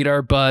 really beat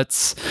our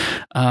butts.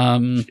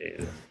 Mac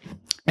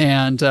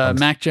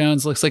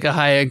Jones looks like a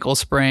high ankle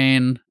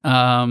sprain.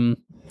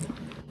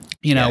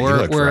 He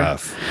looked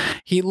rough.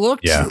 He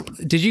looked. Yeah.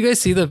 Did you guys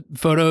see the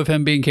photo of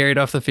him being carried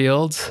off the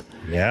field?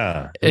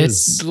 Yeah. It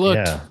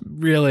looked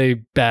really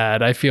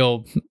bad. I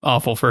feel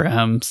awful for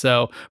him.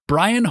 So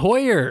Brian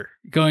Hoyer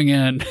going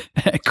in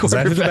at quarterback. Is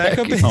that who the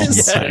backup is?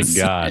 Oh my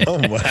God.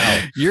 Oh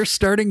wow. Your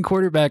starting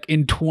quarterback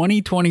in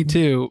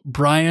 2022,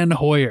 Brian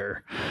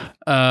Hoyer.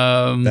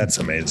 That's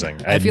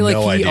amazing. I had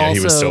no idea he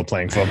was still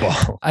playing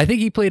football. I think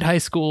he played high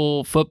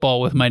school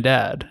football with my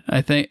dad.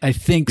 I think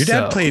your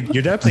dad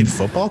played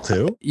football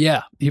too?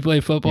 Yeah, he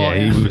played football.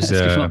 Yeah, he was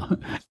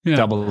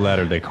double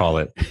letter, they call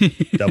it.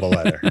 Double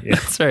letter.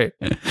 Yeah.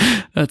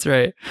 That's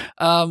right.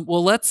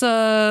 Well, let's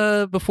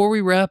before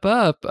we wrap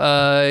up,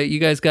 you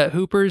guys got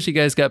hoopers, you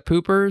guys got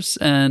poopers,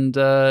 and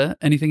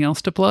anything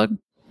else to plug?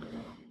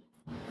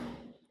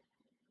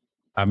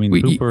 I mean,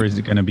 Hooper is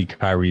going to be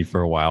Kyrie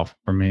for a while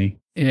for me.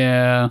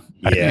 Yeah.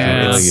 I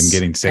really am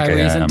getting sick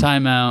Kyrie's of him. in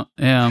timeout.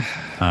 Yeah.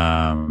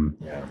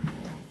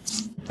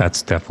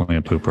 That's definitely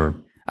a pooper.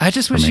 I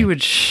just wish he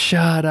would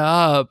shut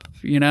up,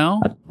 you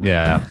know?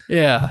 Yeah.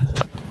 Yeah.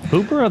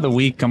 Hooper of the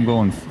week, I'm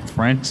going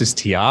Francis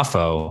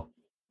Tiafoe.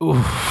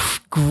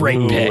 Oof,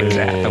 great pick. Was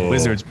at the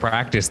Wizards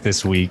practice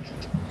this week.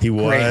 He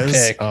was.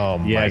 pick. Oh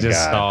my Yeah, I just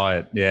God. saw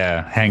it.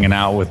 Yeah, hanging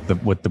out with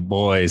the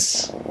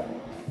boys.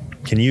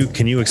 Can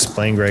you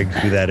explain, Greg,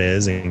 who that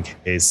is in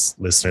case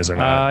listeners are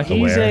not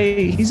aware?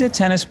 He's a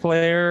tennis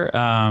player.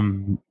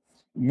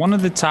 One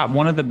of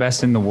the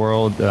best in the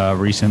world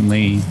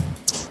recently.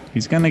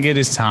 He's gonna get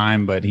his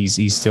time, but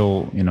he's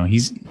still,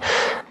 he's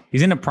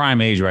in a prime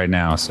age right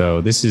now. So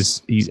I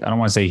don't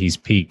want to say he's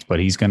peaked, but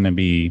he's gonna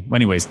be.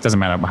 Anyways, it doesn't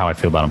matter how I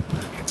feel about him.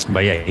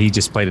 But yeah, he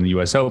just played in the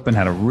U.S. Open,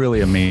 had a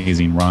really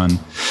amazing run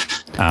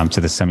to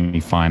the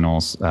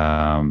semifinals.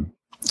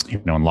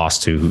 And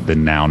lost to the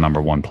now number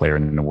one player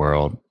in the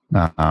world,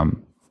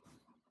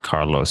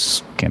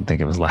 Carlos. Can't think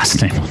of his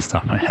last name off the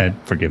top of my head.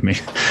 Forgive me.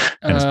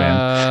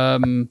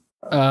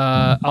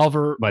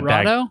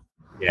 Alvarado.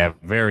 Yeah,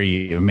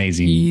 very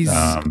amazing. He's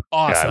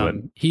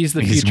awesome. He's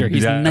the future.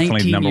 He's definitely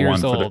 19 number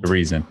years one old. for a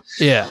reason.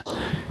 Yeah,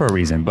 for a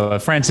reason. But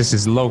Francis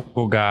is a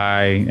local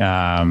guy.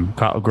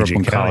 Grew up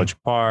in College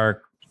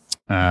Park.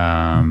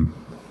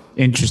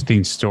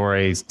 Interesting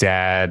stories.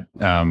 Dad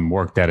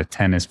worked at a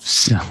tennis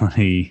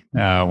facility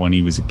when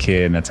he was a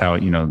kid, and that's how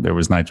there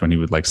was nights when he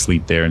would like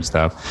sleep there and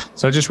stuff.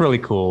 So just really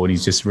cool, and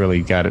he's just really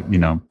got it.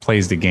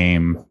 Plays the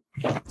game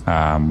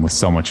with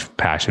so much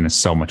passion. It's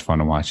so much fun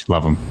to watch.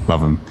 Love him.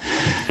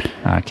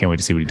 Can't wait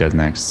to see what he does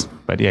next.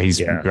 But yeah, he's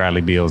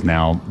Bradley Beal's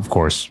now, of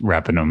course,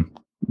 repping him.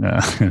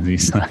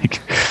 He's like,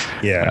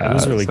 it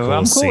was really cool.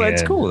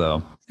 It's cool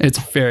though. it's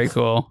very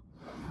cool.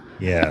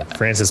 Yeah,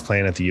 Francis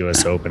playing at the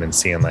U.S. Open and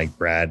seeing like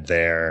Brad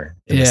there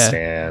in the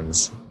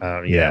stands.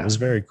 It was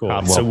very cool.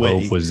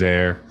 Pope was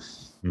there.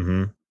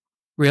 Mm-hmm.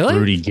 Really?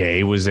 Rudy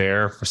Gay was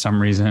there for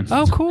some reason.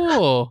 Oh,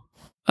 cool.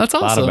 That's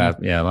awesome.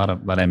 A lot of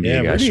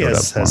NBA guys Rudy showed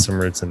up. has some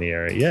roots in the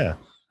area. Yeah.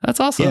 That's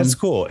awesome. Yeah, it's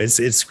cool.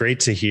 It's great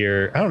to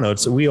hear. I don't know.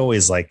 We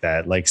always like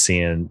that, like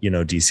seeing,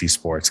 DC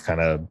sports kind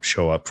of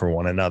show up for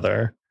one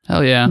another.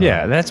 Hell yeah.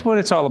 Yeah, that's what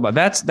it's all about.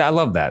 I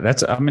love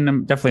that.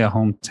 I'm definitely a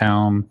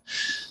hometown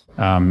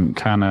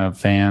kind of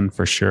fan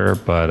for sure.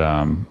 But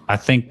I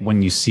think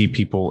when you see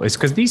people, it's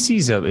because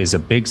DC is a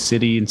big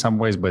city in some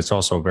ways, but it's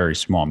also very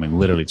small. I mean,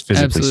 literally, it's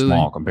physically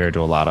small compared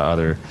to a lot of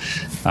other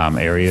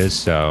areas.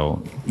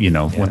 So,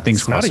 when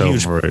things cross over.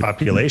 It's not a huge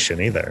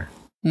population either.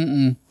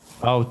 Mm-mm.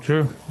 Oh,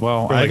 true.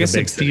 Well, I guess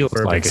it feels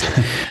like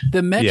it.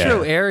 The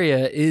metro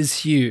area is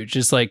huge.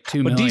 It's like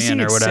 2 million DC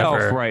or whatever.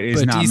 Itself, right,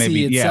 is but not DC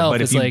maybe itself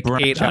but is like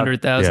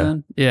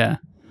 800,000. Yeah.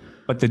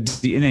 But and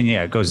then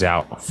it goes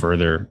out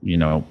further,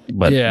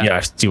 But I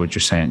see what you're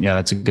saying. Yeah,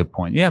 that's a good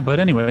point. Yeah, but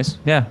anyways,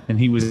 and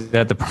he was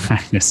at the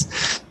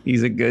practice.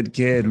 He's a good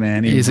kid,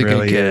 man. He's a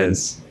good kid.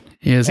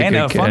 He is a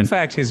good kid. Fun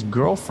fact: his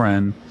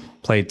girlfriend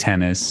played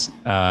tennis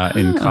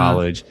in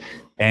college.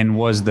 And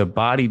was the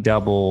body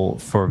double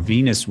for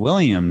Venus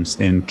Williams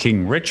in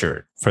King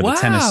Richard for the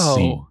tennis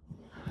scene.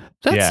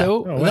 That's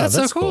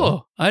so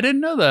cool. I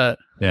didn't know that.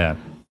 Yeah.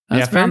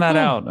 That's I found that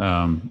out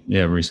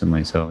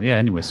recently. So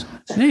anyways.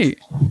 Neat.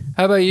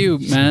 How about you,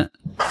 Matt?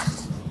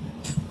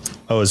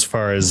 Oh, as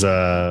far as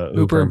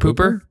Hooper and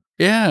Pooper?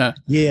 Yeah.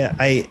 Yeah,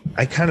 I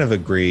kind of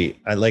agree.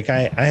 I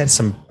had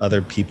some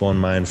other people in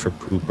mind for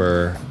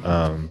Pooper.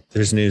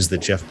 There's news that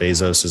Jeff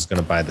Bezos is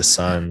going to buy the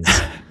Suns,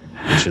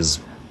 which is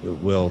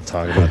we'll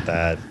talk about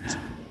that.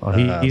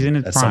 Well, he's in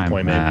his at prime. Some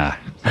point, maybe.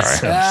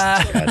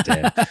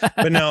 Sorry.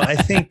 But no, I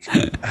think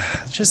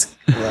just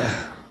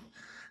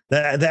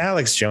the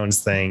Alex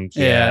Jones thing.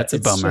 Yeah, it's a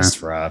bummer. It's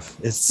just rough.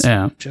 It's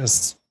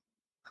just,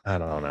 I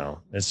don't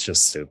know. It's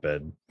just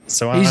stupid.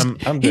 So I'm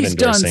good. He's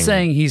done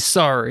saying he's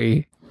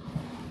sorry.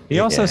 He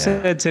also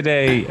said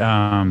today,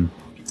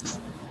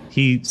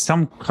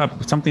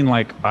 something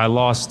like, I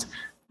lost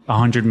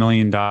 $100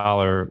 million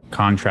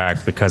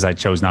contract because I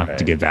chose not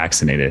to get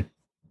vaccinated.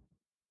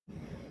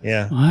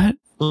 Yeah. What?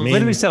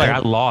 Literally said I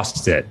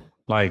lost it.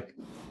 Like,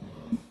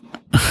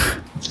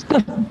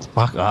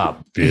 fuck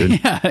up,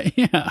 dude.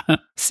 Yeah.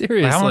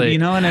 Seriously. You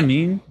know what I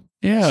mean?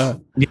 Yeah.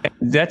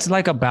 That's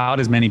like about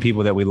as many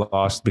people that we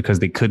lost because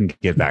they couldn't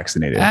get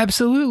vaccinated.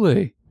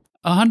 Absolutely.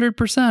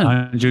 100%.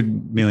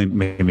 100 million,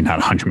 maybe not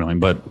 100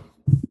 million, but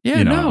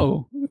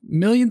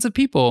millions of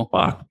people.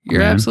 Fuck,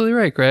 You're absolutely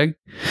right, Greg.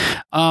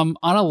 On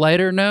a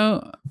lighter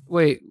note,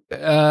 wait,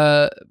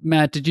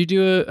 Matt, did you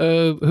do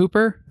a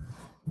Hooper?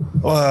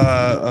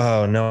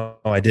 Oh no,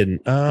 I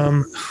didn't.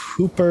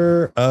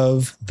 Hooper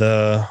of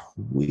the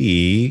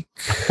week.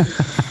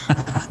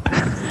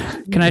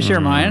 Can I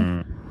share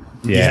mine?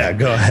 Yeah,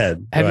 go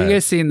ahead. Have you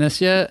guys seen this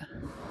yet?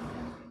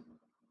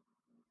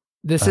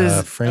 This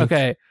is Frank?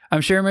 Okay. I'm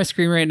sharing my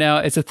screen right now.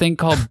 It's a thing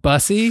called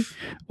Bussy,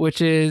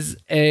 which is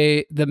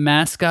the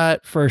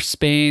mascot for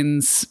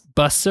Spain's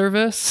bus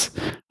service.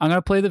 I'm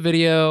gonna play the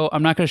video.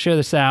 I'm not gonna share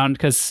the sound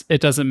because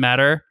it doesn't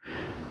matter.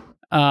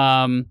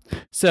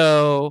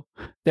 So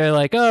they're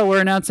like, oh, we're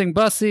announcing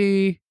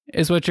Bussy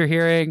is what you're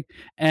hearing.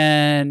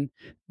 And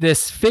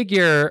this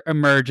figure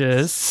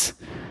emerges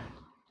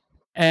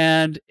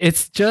and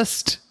it's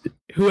just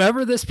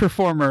whoever this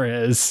performer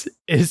is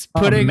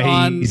putting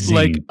Amazing. on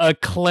like a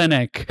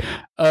clinic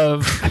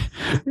of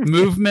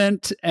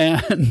movement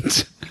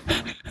and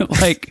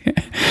like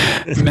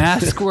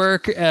mask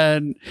work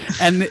and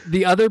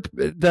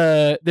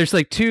there's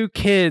like two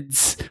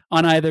kids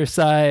on either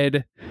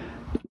side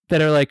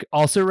that are like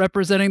also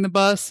representing the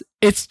bus.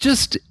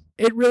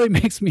 It really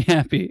makes me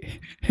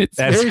happy. It's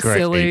very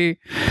silly.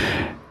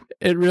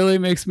 It really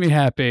makes me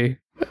happy.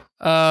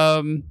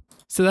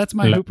 So that's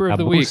my Hooper of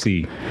the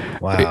week.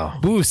 Wow.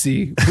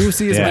 Boosie.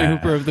 Boosie is my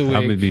Hooper of the week.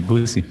 That would be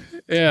Boosie.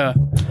 Yeah.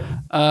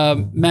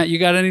 Matt, you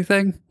got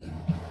anything?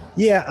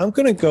 Yeah, I'm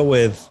going to go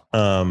with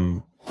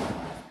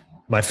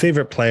my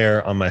favorite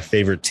player on my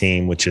favorite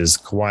team, which is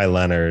Kawhi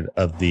Leonard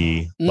of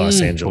the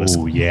Los Angeles.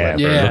 Oh, yeah.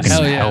 Yeah,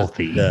 hell yeah.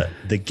 Healthy.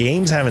 The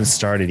games haven't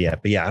started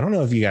yet, but yeah, I don't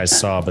know if you guys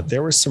saw, but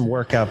there were some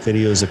workout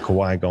videos of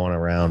Kawhi going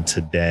around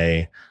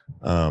today.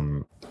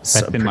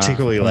 So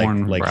particularly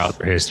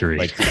like history,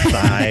 like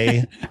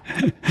thigh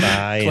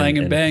clang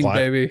and bang,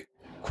 baby,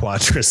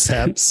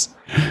 quadriceps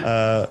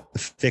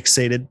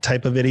fixated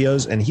type of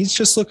videos, and he's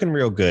just looking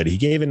real good. He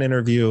gave an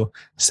interview,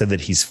 said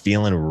that he's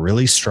feeling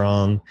really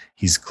strong.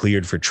 He's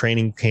cleared for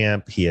training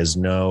camp. He has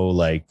no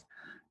like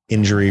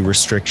injury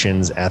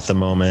restrictions at the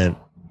moment.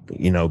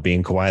 You know,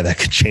 being Kawhi, that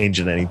could change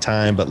at any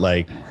time, but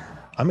like,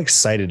 I'm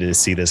excited to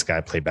see this guy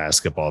play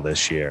basketball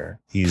this year.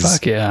 He's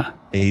one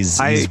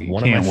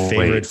of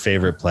my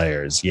favorite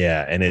players.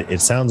 Yeah. And it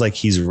sounds like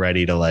he's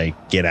ready to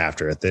like get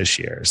after it this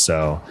year.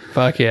 So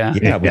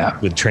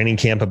with training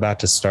camp about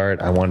to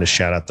start, I wanted to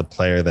shout out the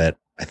player that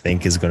I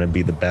think is going to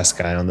be the best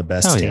guy on the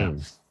best team.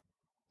 Yeah.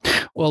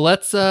 Well,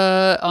 let's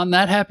on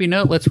that happy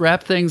note, let's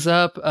wrap things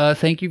up.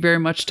 Thank you very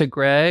much to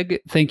Greg.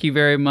 Thank you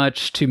very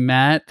much to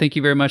Matt. Thank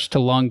you very much to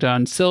Long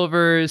John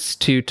Silvers,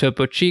 to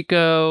Topo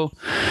Chico,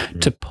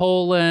 to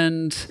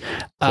Poland,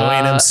 Chloe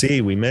and MC.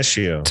 We miss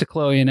you. To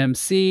Chloe and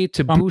MC,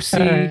 to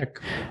Boosie.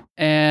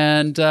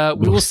 And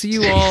we will see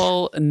you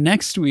all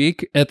next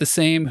week at the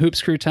same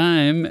Hoops Crew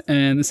time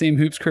and the same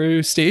Hoops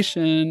Crew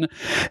station.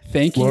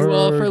 Thank you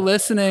all for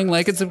listening.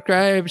 Like and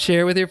subscribe.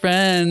 Share with your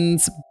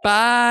friends.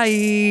 Bye.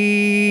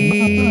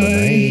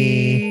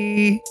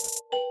 Bye.